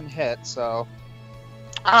one doesn't hit. So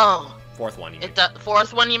Oh. Fourth one, you mean?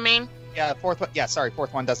 Fourth one, you mean? yeah, fourth one. Yeah, sorry,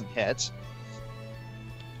 fourth one doesn't hit.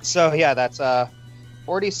 So yeah, that's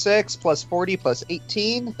 46 plus 40 plus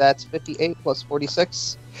 18. That's 58 plus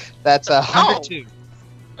 46. That's 102.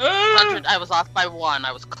 100. I was off by 1.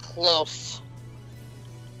 I was close.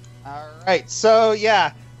 All right, so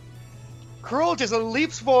yeah, Cruel just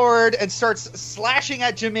leaps forward and starts slashing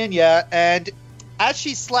at Jaminia, and as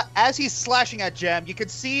he's slashing at Gem, you can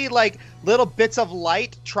see like little bits of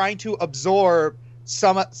light trying to absorb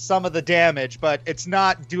some of the damage, but it's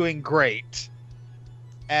not doing great.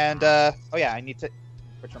 And oh yeah,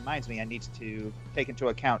 which reminds me, I need to take into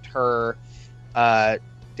account her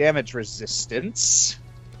damage resistance.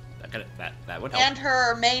 That would help. And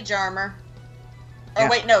her mage armor. Oh Yeah.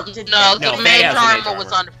 wait, no, No, Faye the mage has the mage armor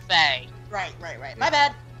was on Faye. Right. My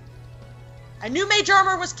bad. I knew mage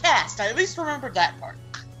armor was cast. I at least remembered that part.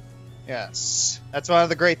 Yes, that's one of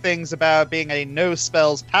the great things about being a no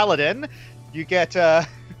spells paladin. You get a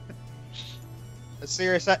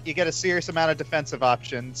serious amount of defensive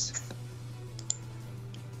options.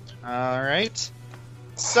 All right.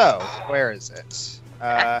 So where is it?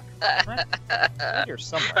 Here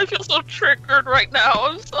somewhere. I feel so triggered right now.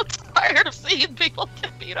 I'm so tired of seeing people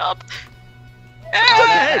get beat up.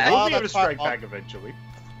 Hey, we'll Oh, be able to that's fine. strike back eventually.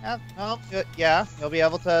 Yeah, well, yeah, you'll be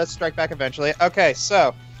able to strike back eventually. Okay,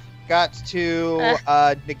 so got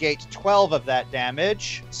to negate 12 of that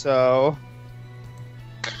damage. So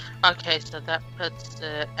Okay, so that puts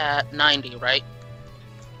it at 90, right?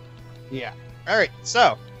 yeah. All right,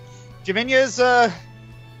 so Javinia's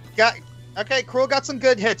got. Okay, Cruel got some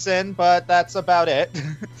good hits in, but that's about it.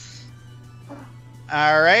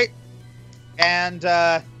 All right. And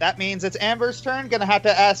that means it's Amber's turn. Gonna have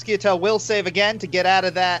to ask you to will save again to get out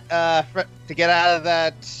of that.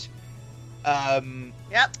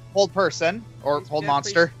 Yep. Hold person or Please be hold good,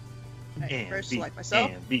 monster. Right, And first B, select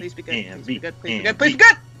myself. and B, Please be good. and Please be B, good. Please be and good. Please be B.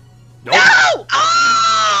 good. Nope. No!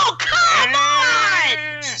 Oh, come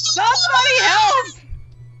on! Somebody help!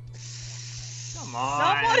 Come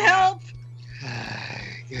on. Someone help!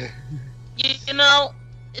 You know,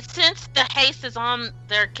 since the haste is on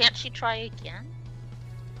there, can't she try again?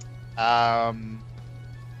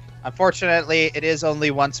 Unfortunately, it is only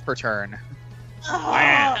once per turn.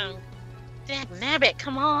 Oh, nabbit,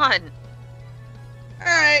 come on!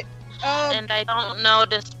 Alright. And I don't know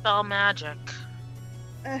to spell magic.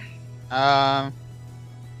 All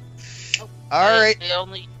right.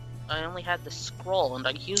 I only had the scroll, and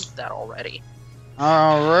I used that already.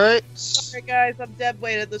 All right. Sorry guys, I'm dead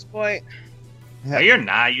weight at this point. No, you're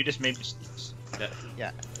not. You just made mistakes.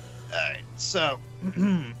 Yeah. All right. So,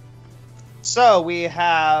 so we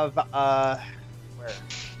have where?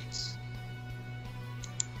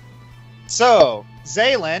 So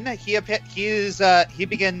Zaylin, he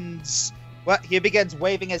begins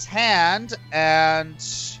waving his hand, and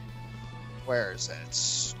where is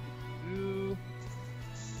it?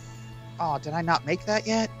 Oh, did I not make that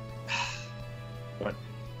yet? What?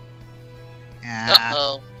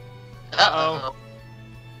 Uh-oh. Uh-oh.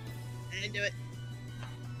 I didn't do it.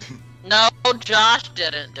 No, Josh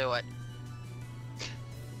didn't do it.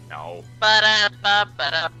 No.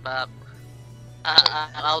 Ba-da-ba-ba-da-ba.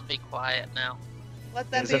 I'll be quiet now.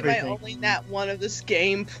 Let that Is be everything- my only nat 1 of this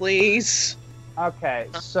game, please. Okay,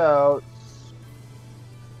 so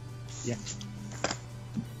yeah.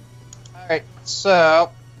 All right,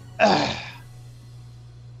 so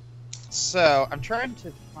so I'm trying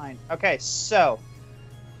to find. Okay, so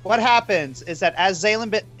what happens is that as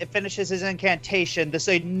Zaylin finishes his incantation, this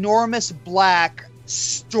enormous black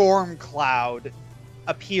storm cloud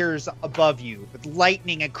appears above you, with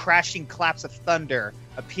lightning and crashing claps of thunder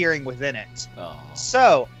appearing within it. Oh.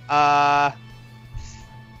 So,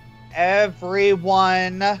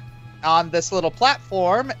 everyone on this little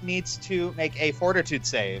platform needs to make a fortitude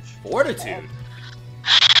save. Fortitude.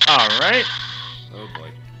 All right. Oh boy.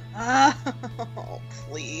 Oh,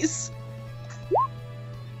 please.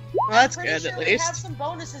 Well, that's Pretty good, sure at we least. have some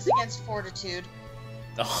bonuses against fortitude.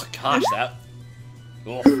 Oh gosh, that.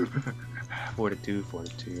 Oof. Fortitude,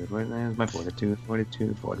 fortitude. Where's my fortitude?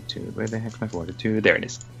 Fortitude, fortitude. Where the heck's my fortitude? There it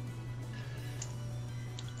is.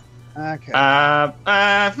 Okay.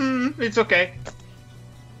 It's okay.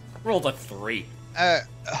 Rolled a 3.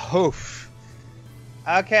 Oof.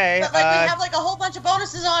 Okay. But like we have like a whole bunch of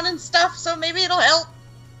bonuses on and stuff, so maybe it'll help.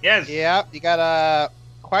 Yes. Yeah, you got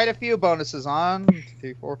quite a few bonuses on.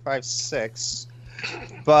 3, 4, 5, 6.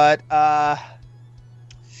 But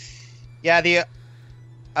yeah, the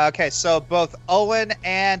okay, so both Owen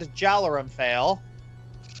and Jalaram fail.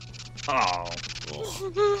 Oh.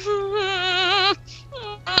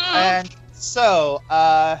 And so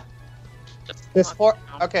this for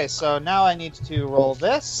okay, so now I need to roll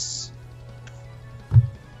this.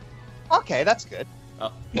 Okay, that's good.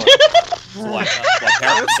 Oh. What?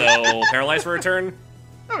 So paralyzed for a turn?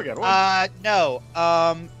 Oh, we got one. No.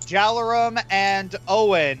 Jalaram and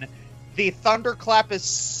Owen, the thunderclap is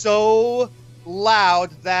so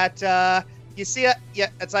loud that you see it. Yeah,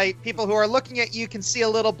 it's like people who are looking at you can see a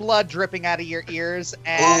little blood dripping out of your ears.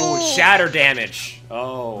 And Oh, shatter damage.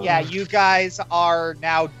 Oh. yeah, you guys are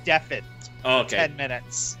now deafened. Okay. 10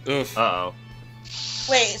 minutes. Oof. Uh-oh.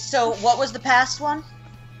 Wait, so what was the past one?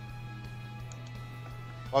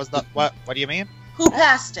 What was the what? What do you mean? Who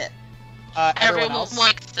passed it? Everyone Everyone else.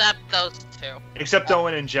 except those two. Except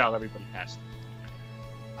Owen and Jal, everybody passed.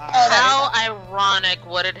 How ironic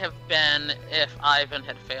would it have been if Ivan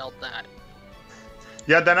had failed that?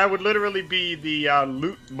 Yeah, then I would literally be the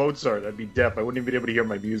lute Mozart. I'd be deaf. I wouldn't even be able to hear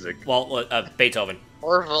my music. Well, Beethoven.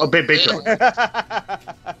 Oh, Beethoven.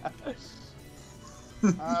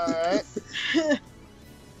 Alright.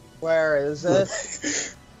 Where is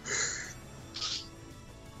it?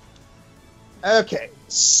 Okay,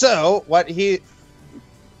 so what he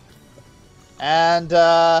and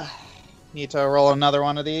need to roll another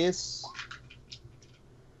one of these.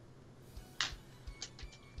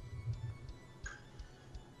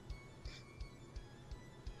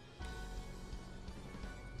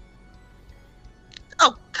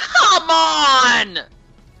 Oh, come on!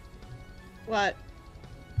 What?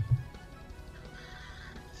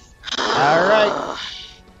 All right,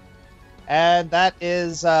 and that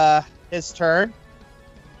is his turn.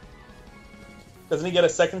 Doesn't he get a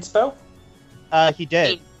second spell? He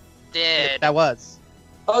did. He did. That was.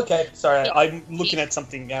 Okay, sorry, I'm looking at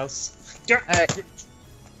something else.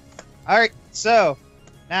 All right, so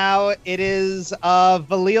now it is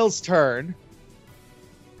Valil's turn.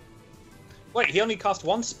 Wait, he only cast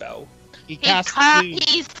one spell. He cast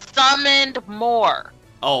He summoned more.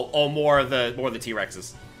 Oh, more of the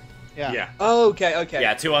T-Rexes. Yeah. Yeah. Oh, okay.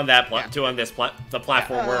 Yeah, 2 on that, two on this the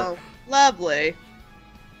platform where. Oh, lovely.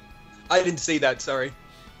 I didn't see that, sorry.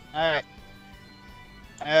 Alright.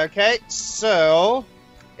 Okay, so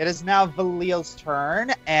it is now Valil's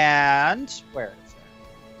turn, and where is it?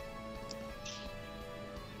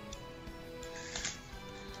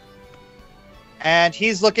 And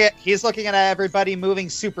he's looking at everybody moving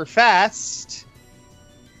super fast.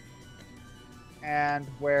 And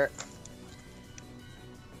where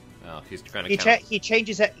Oh, he's trying to he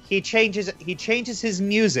changes his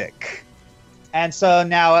music. And so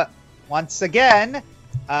now once again,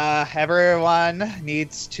 everyone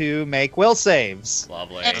needs to make will saves.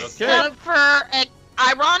 Lovely. Except for,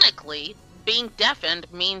 ironically, being deafened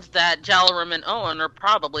means that Jalaram and Owen are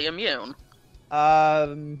probably immune.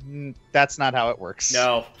 That's not how it works.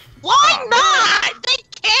 No. Why not? They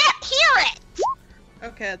can't hear it!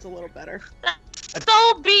 Okay, that's a little better.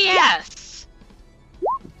 So BS!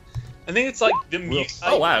 I think it's like the music.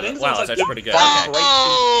 Oh wow, that's actually pretty good.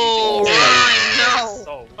 Oh, Okay.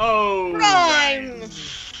 no! Oh, Rhyme!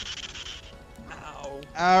 Ow.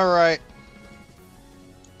 Alright.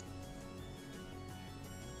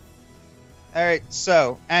 Alright,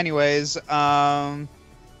 so, anyways, let's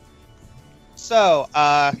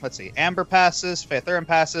see. Amber passes, Faithurin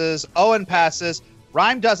passes, Owen passes,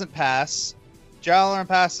 Rhyme doesn't pass, Jalaram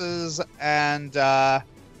passes, and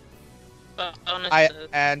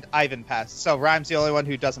Ivan passes. So Rhyme's the only one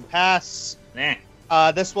who doesn't pass.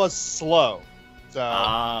 Nah. This was slow. So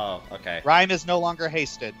Oh, okay. Rhyme is no longer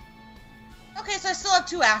hasted. Okay, so I still have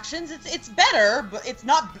 2 actions. It's better, but it's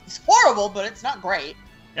horrible, but it's not great.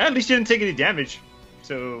 Yeah, at least you didn't take any damage.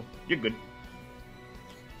 So, you're good.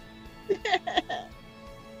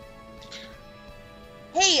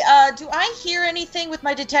 Hey, do I hear anything with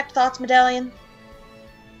my detect thoughts medallion?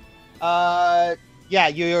 Yeah,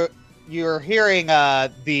 you're hearing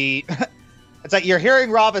the it's like you're hearing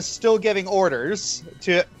Ravas still giving orders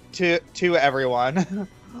to everyone.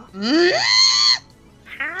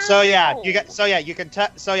 So yeah, you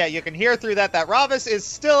can hear through that Ravas is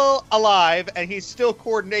still alive and he's still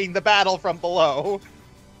coordinating the battle from below.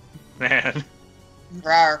 Man.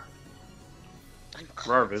 Rawr. I'm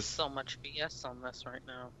calling Rarvis. so much BS on this right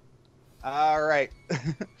now. All right.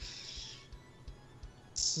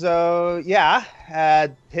 So yeah,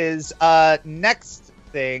 his next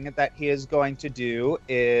thing that he is going to do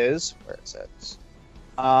is where is it?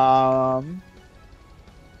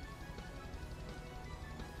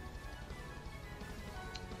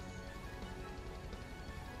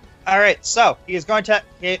 All right, so he is going to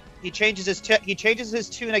he changes his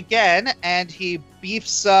tune again, and he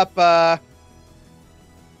beefs up.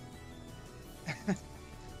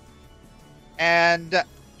 And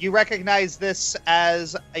you recognize this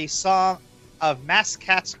as a song of Mass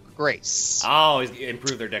Cat's Grace. Oh, he's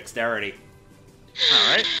improved their dexterity.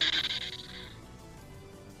 All right.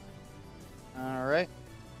 All right.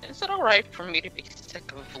 Is it alright for me to be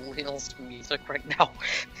sick of Leel's music right now?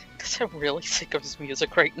 Because I'm really sick of his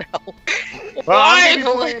music right now. Well,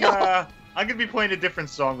 Why, I'm gonna be playing a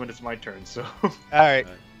different song when it's my turn. So. All right.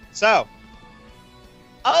 So,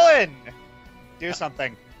 Owen, do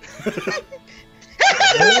something. Do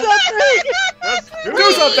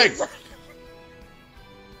something.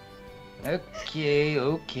 Okay.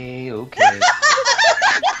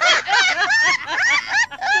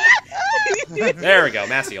 There we go,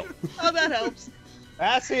 Massiel. Oh, that helps.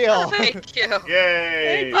 Massiel. Thank you.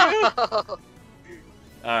 Yay.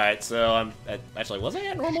 Alright, so I'm... actually, was I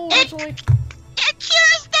at normal originally? It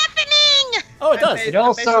cures deafening! Oh, it does. It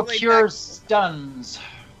also cures stuns.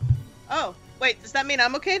 Oh, wait, does that mean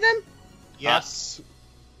I'm okay then? Yes.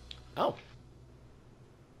 Oh.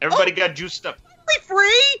 Everybody got juiced up.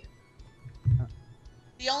 Free?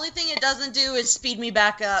 The only thing it doesn't do is speed me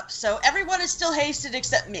back up, so everyone is still hasted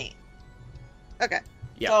except me. Okay.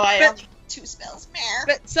 Yeah. So I But- only 2 spells. Meh.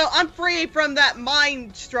 But, so I'm free from that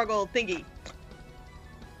mind struggle thingy.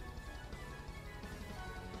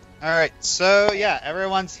 All right. So yeah,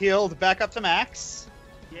 everyone's healed back up to max.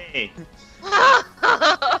 Yay.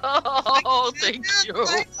 Oh, thank you.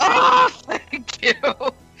 Oh, thank you.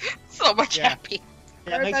 So much Yeah. happy.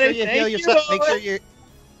 Yeah, make sure you heal yourself. Make sure you.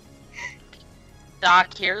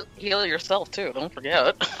 Doc, heal yourself too. Don't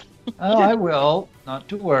forget. Oh, I will. Not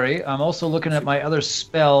to worry. I'm also looking at my other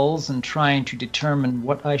spells and trying to determine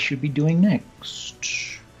what I should be doing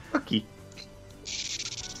next. Okay.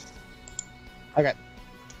 Okay.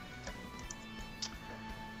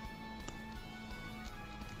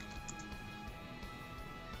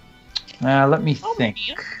 Let me Oh, think.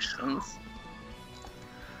 mutations.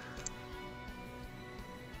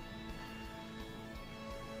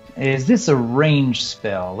 Is this a range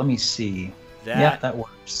spell? Let me see. Yeah, that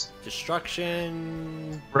works.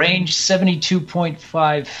 Destruction... Range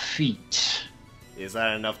 72.5 feet. Is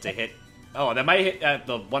that enough to hit... Oh, that might hit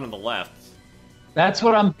the one on the left. That's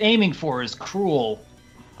what I'm aiming for, is cruel.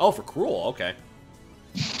 Oh, for cruel, okay.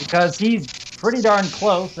 Because he's pretty darn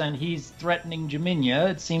close, and he's threatening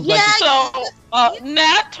Jaminia. It seems like... So,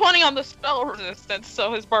 nat 20 on the spell resistance,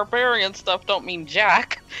 so his barbarian stuff don't mean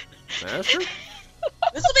jack. That's true.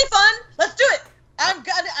 This will be fun. Let's do it. I'm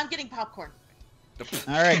getting popcorn.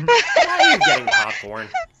 All right. Why are you getting popcorn?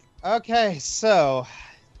 Okay. So,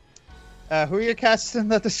 who are you casting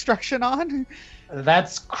the destruction on?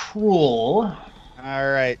 That's cruel.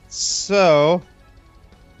 All right. So.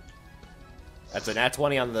 That's a nat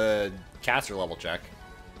 20 on the caster level check.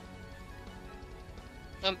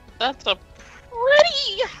 And that's a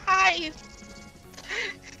pretty high.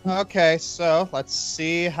 Okay, so let's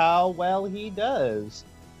see how well he does.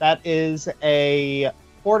 That is a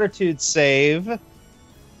fortitude save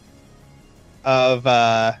of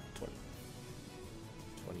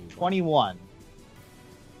 21.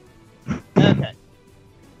 Okay.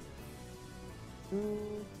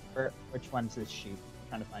 Which one's this sheet? I'm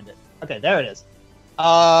trying to find it. Okay, there it is.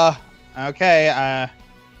 Okay,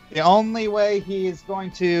 the only way he is going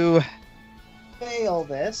to fail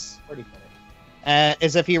this, where do you put it?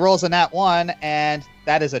 Is if he rolls a nat 1, and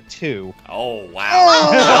that is a 2. Oh,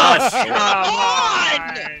 wow.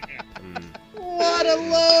 What a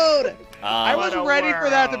load! I was What a ready for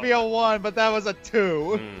that to world. be a 1, but that was a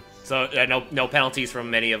 2. So, no penalties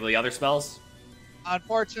from any of the other spells?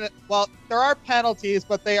 Unfortunate. Well, there are penalties,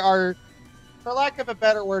 but they are, for lack of a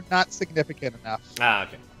better word, not significant enough. Ah,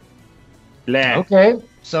 okay. Okay,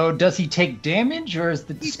 so does he take damage, or is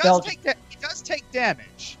the He spell... does take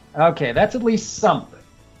damage. Okay, that's at least something.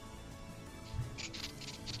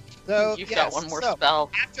 So You've got one more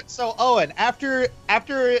spell. Owen, after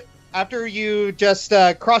you just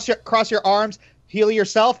cross your arms, heal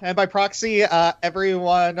yourself, and by proxy, every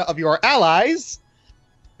one of your allies,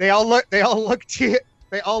 they all look to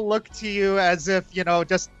you as if,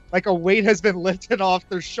 just like a weight has been lifted off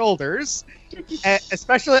their shoulders, and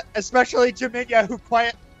especially Jaminia, who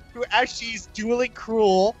as she's dueling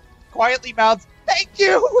Cruel, quietly mouths, "Thank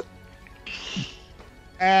you!"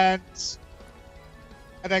 And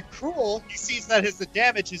then Cruel, he sees that the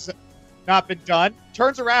damage has not been done,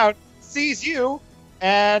 turns around, sees you,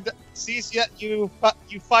 and sees you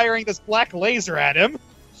firing this black laser at him.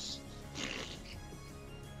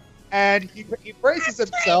 And he braces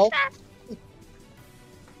himself.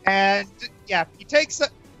 And yeah,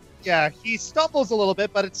 he stumbles a little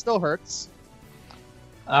bit, but it still hurts.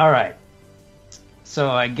 All right.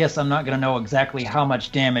 So I guess I'm not going to know exactly how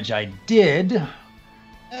much damage I did,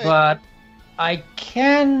 but I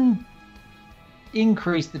can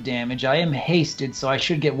increase the damage. I am hasted, so I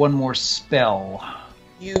should get one more spell.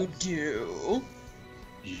 You do.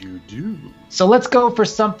 You do. So let's go for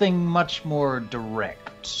something much more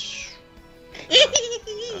direct.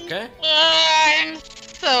 Okay. I'm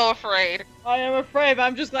so afraid. I am afraid, but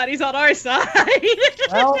I'm just glad he's on our side.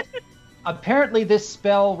 Well, apparently this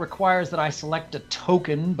spell requires that I select a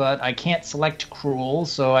token, but I can't select Cruel,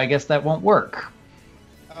 so I guess that won't work.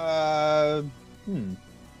 You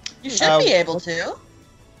should be able to.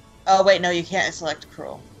 Oh, wait, no, you can't select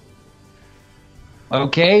Cruel.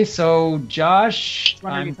 Okay, so Josh,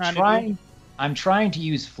 What are you I'm trying to trying to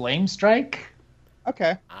use Flame Strike.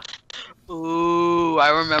 Okay. Ooh, I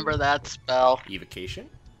remember that spell. Evocation?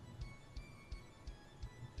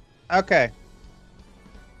 Okay.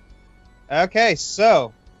 Okay,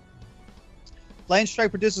 so Flame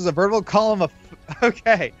Strike produces a vertical column of.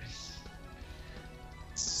 Okay.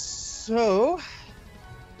 So.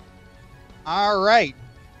 All right.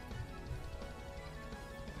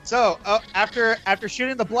 So after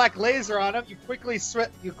shooting the black laser on him, you quickly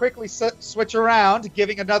switch around,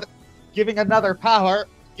 giving another power,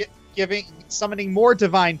 summoning more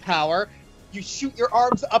divine power. You shoot your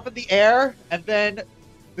arms up in the air, and then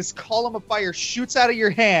this column of fire shoots out of your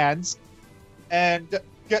hands, and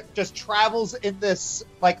just travels in this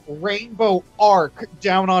like rainbow arc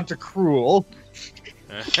down onto Cruel.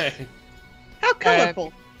 How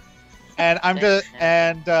colorful!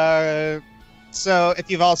 So if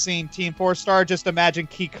you've all seen Team 4-Star, just imagine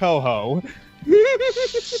Kikoho.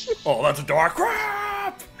 Oh, that's a dark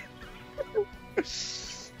crap!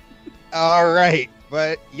 All right,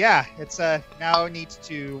 but yeah, it's now needs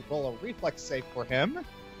to roll a reflex save for him.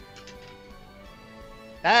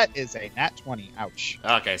 That is a nat 20. Ouch.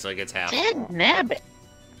 Okay, so it gets half. Nabbit.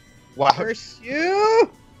 Wow. Curse you.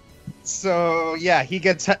 So yeah, he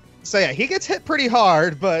gets hit pretty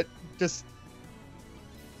hard, but just.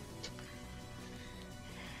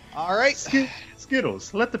 All right.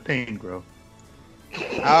 Skittles, let the pain grow.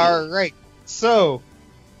 All right. So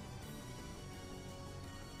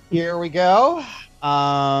here we go.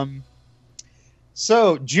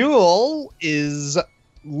 So Jewel is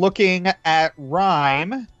looking at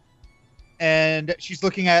Rhyme, and she's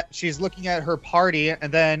looking at her party,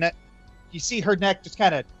 and then you see her neck just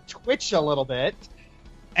kind of twitch a little bit,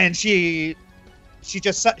 and she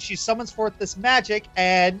summons forth this magic,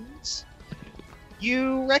 and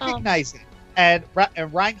you recognize it. And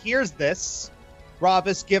Rhyme hears this.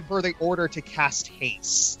 Ravis, give her the order to cast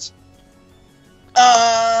haste.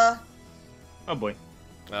 Oh boy.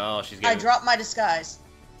 Oh, she's I getting... dropped my disguise.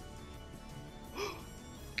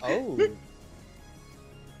 Oh.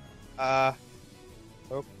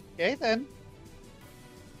 Okay then.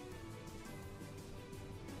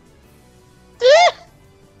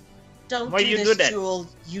 Don't Why do you this, do that? Jewel.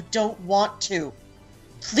 You don't want to.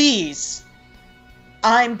 Please.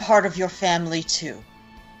 I'm part of your family too.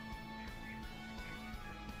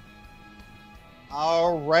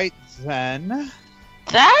 All right then.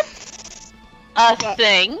 That's a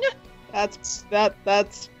thing. That's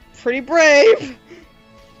pretty brave.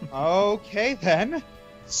 Okay then.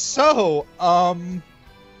 So, the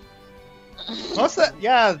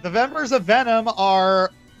members of Venom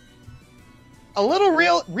are a little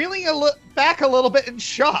reeling back a little bit in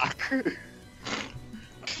shock.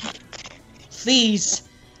 Please.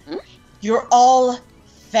 You're all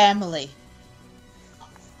family.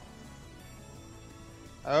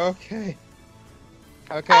 Okay.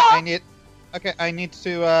 I need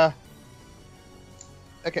to.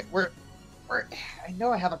 Okay, I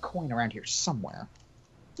know I have a coin around here somewhere.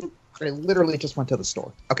 I literally just went to the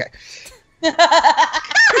store. Okay.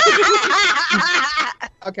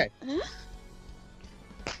 Okay.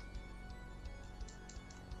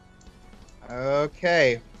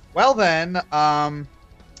 Okay. Well then,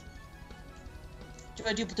 Do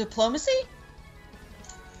I do diplomacy?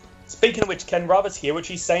 Speaking of which, can Ravis hear what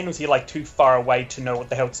she's saying? Was he like too far away to know what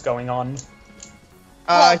the hell's going on?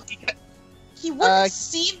 He wouldn't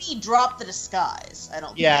see me drop the disguise, I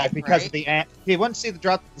don't Yeah, think, because right? of the he wouldn't see the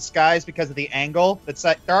drop of disguise because of the angle. It's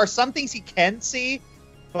like there are some things he can see,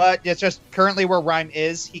 but it's just currently where Rhyme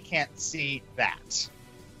is, he can't see that.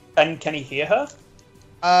 And can he hear her?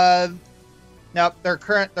 No,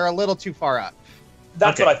 they're a little too far up.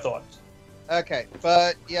 That's what I thought. Okay,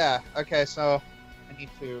 but yeah, okay, so I need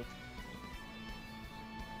to.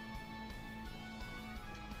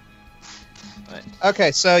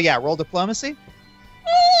 Okay, so yeah, roll diplomacy.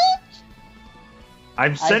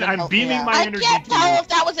 I'm beaming my I energy can't to tell you. if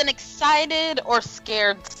that was an excited or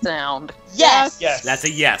scared sound. Yes. Yes. That's a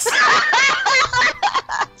yes.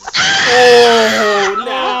 Oh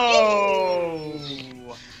no!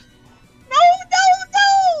 No!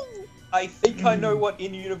 I think I know what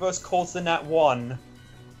in-universe caused the Nat 1.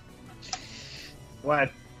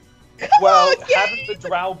 What? Well, haven't the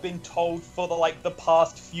Drow been told for the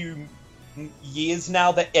past few years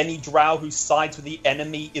now that any Drow who sides with the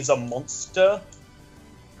enemy is a monster?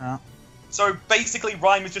 Oh. So basically,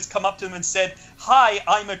 Rhyme has just come up to them and said, "Hi,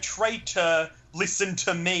 I'm a traitor. Listen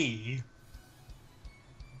to me."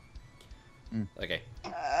 Okay.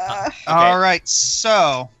 All right,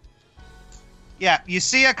 so yeah, you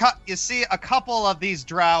see a couple of these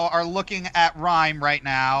Drow are looking at Rhyme right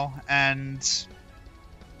now, and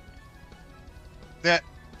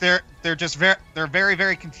they're just very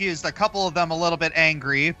very confused. A couple of them a little bit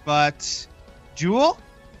angry, but Jewel,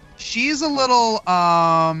 she's a little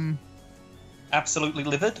absolutely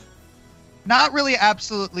livid. Not really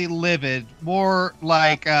absolutely livid, more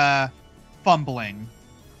like fumbling.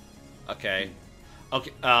 Okay.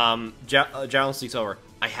 Jalen speaks over.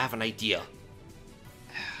 I have an idea.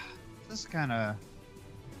 This kind of.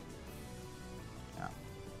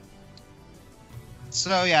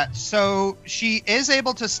 So she is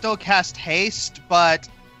able to still cast haste, but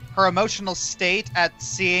her emotional state at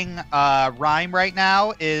seeing Rhyme right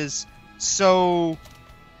now is so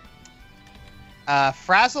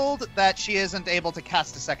frazzled that she isn't able to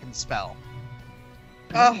cast a second spell.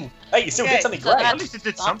 Oh, hey, you still did something so great. At least it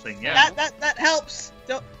did something, yeah. That helps.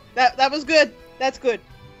 That was good. That's good.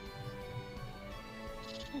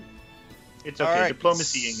 It's okay. All right.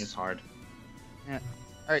 Diplomacying is hard. Yeah.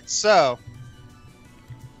 All right. So.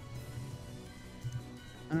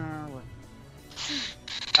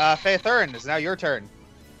 Faye Thurin, is now your turn.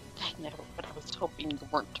 I know, but I was hoping you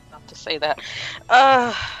weren't about to say that.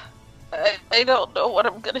 I don't know what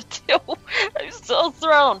I'm gonna do. I'm so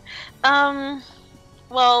thrown.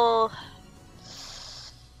 Well,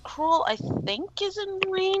 Cruel, I think, is in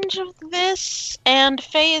range of this, and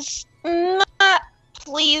Faye is not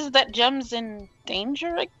pleased that Gem's in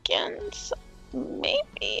danger again, so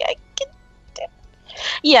maybe I can do it.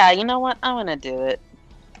 Yeah, you know what? I'm gonna do it.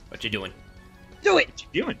 What you doing? Do it! What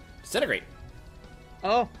you doing? Disintegrate.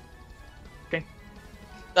 Oh. Okay.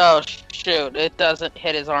 Oh, shoot. It doesn't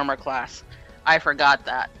hit his armor class. I forgot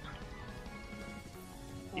that.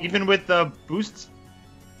 Even with the boosts?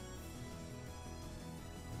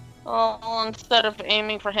 Oh, instead of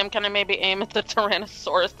aiming for him, can I maybe aim at the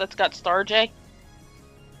Tyrannosaurus that's got Star J?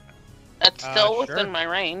 That's still Sure. within my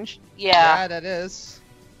range. Yeah, that is.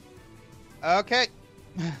 Okay.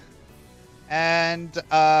 And,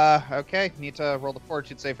 okay, need to roll the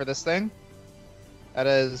fortitude save for this thing. That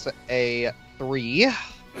is a 3.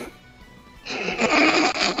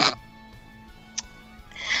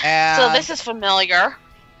 And So this is familiar.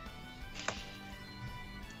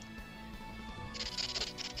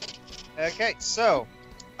 okay, so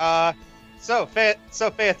Phaethurin,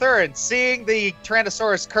 seeing the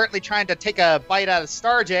Tyrannosaurus currently trying to take a bite out of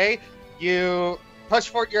Starjay, you push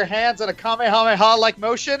forward your hands in a Kamehameha-like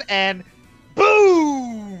motion, and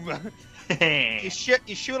boom! you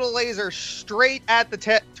shoot a laser straight at the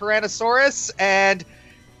Tyrannosaurus, and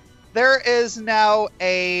there is now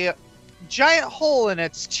a giant hole in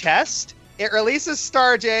its chest. It releases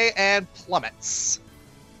Starjay and plummets.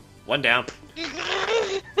 One down.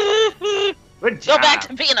 Good Go job. back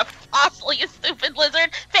to being a fossil, you stupid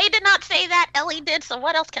lizard. Faye did not say that. Ellie did, so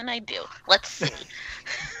what else can I do? Let's see.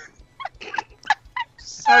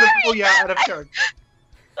 Out of character.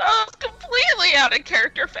 That was completely out of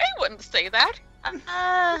character. Faye wouldn't say that.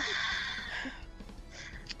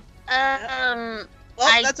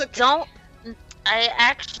 Well, I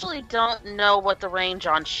actually don't know what the range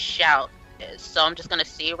on shout is, so I'm just gonna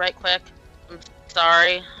see right quick. I'm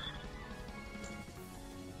sorry.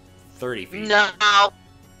 30 feet. No.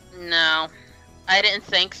 I didn't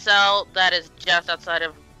think so. That is just outside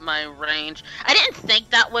of my range. I didn't think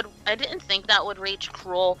that would reach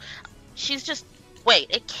Cruel. She's just wait,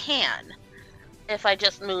 it can. If I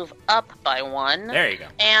just move up by 1. There you go.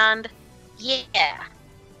 And yeah.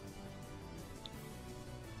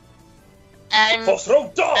 I'm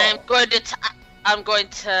I'm going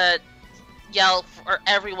to yell for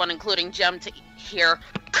everyone, including Jem, to hear.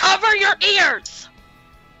 Cover your ears.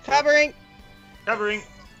 Covering.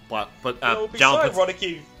 What? But It would be John so puts... ironic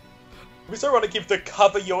if... It would be so ironic if the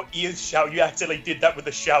cover your ears shout, you accidentally did that with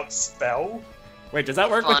the shout spell. Wait, does that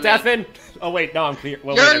work Funny. with deafen? Oh wait, no, I'm clear.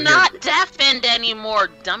 Well, You're wait, I'm not here. deafened anymore,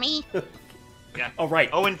 dummy. Yeah. Oh right.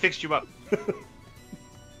 Owen fixed you up.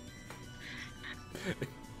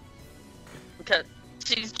 Because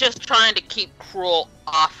she's just trying to keep Cruel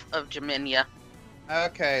off of Jaminia.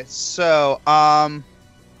 Okay, so,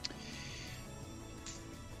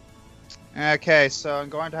 okay, so I'm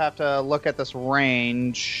going to have to look at this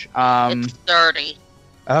range. It's 30.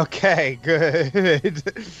 Okay, good.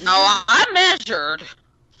 No, I measured.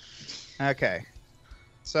 Okay.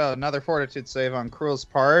 So, another fortitude save on Cruel's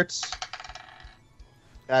part.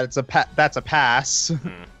 That's a pass.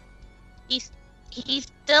 He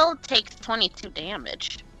still takes 22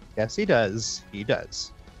 damage. Yes, he does. He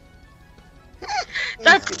does.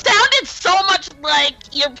 That sounded so much like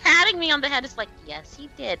you're patting me on the head. It's like, yes, he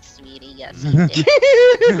did, sweetie. Yes, he did.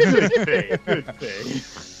 Good thing.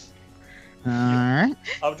 Alright.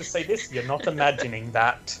 I'll just say this, you're not imagining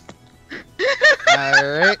that.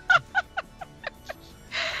 Alright.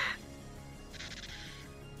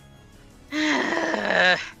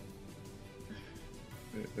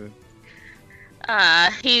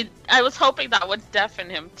 I was hoping that would deafen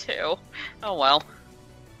him too. Oh well.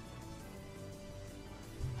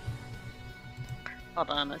 Hold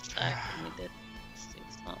on a sec. Let me see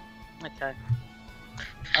something. Okay.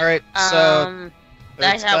 Alright, so...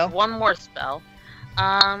 I spell? have one more spell.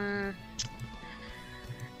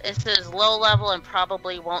 This is low level and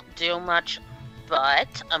probably won't do much,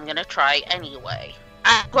 but I'm gonna try anyway.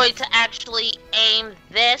 I'm going to actually aim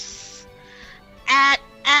this at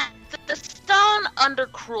the stone under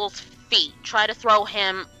Cruel's feet. Try to throw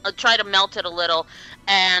him, try to melt it a little,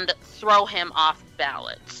 and throw him off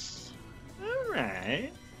balance.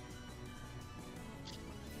 Alright.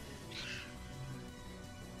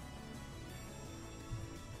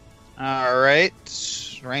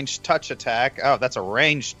 Alright. Ranged touch attack. Oh, that's a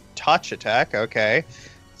ranged touch attack. Okay.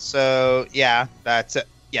 So, yeah, that's it.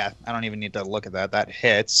 Yeah, I don't even need to look at that. That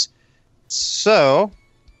hits. So...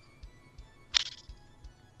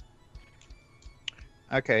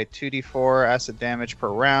 Okay, 2d4 acid damage per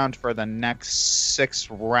round for the next 6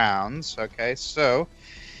 rounds. Okay, so...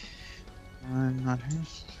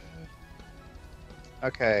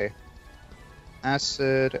 Okay.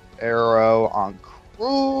 Acid arrow on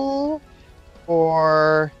Cruel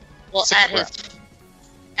for... Well, 6 at rounds.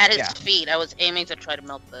 his Yeah. feet. I was aiming to try to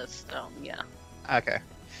melt this stone. Yeah. Okay.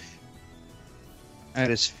 At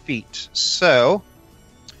his feet. So...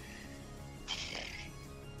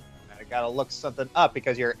 I gotta look something up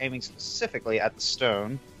because you're aiming specifically at the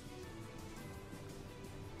stone.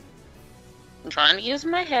 I'm trying to use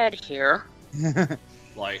my head here.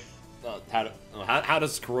 Like, how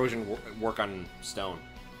does corrosion work on stone?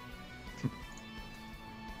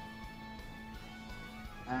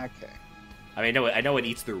 Okay. I mean, I know it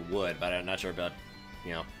eats through wood, but I'm not sure about,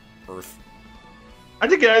 earth. I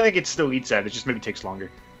think it still eats that. It just maybe takes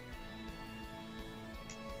longer.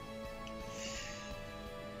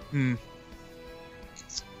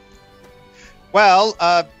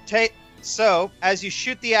 Well, so as you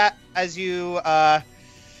shoot as you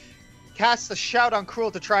cast the shout on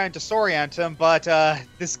Cruel to try and disorient him, but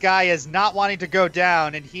this guy is not wanting to go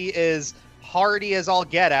down, and he is hardy as all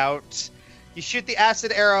get out. You shoot the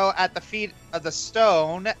acid arrow at the feet of the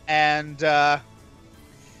stone, and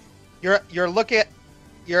you're looking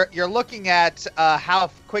at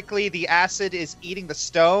how quickly the acid is eating the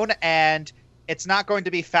stone, and it's not going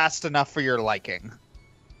to be fast enough for your liking.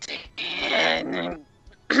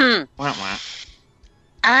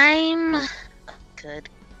 I'm a good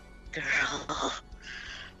girl.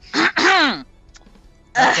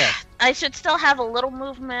 Okay. I should still have a little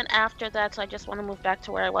movement after that, so I just want to move back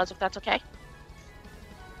to where I was, if that's okay.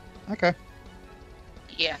 Okay.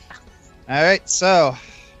 Yeah. All right. So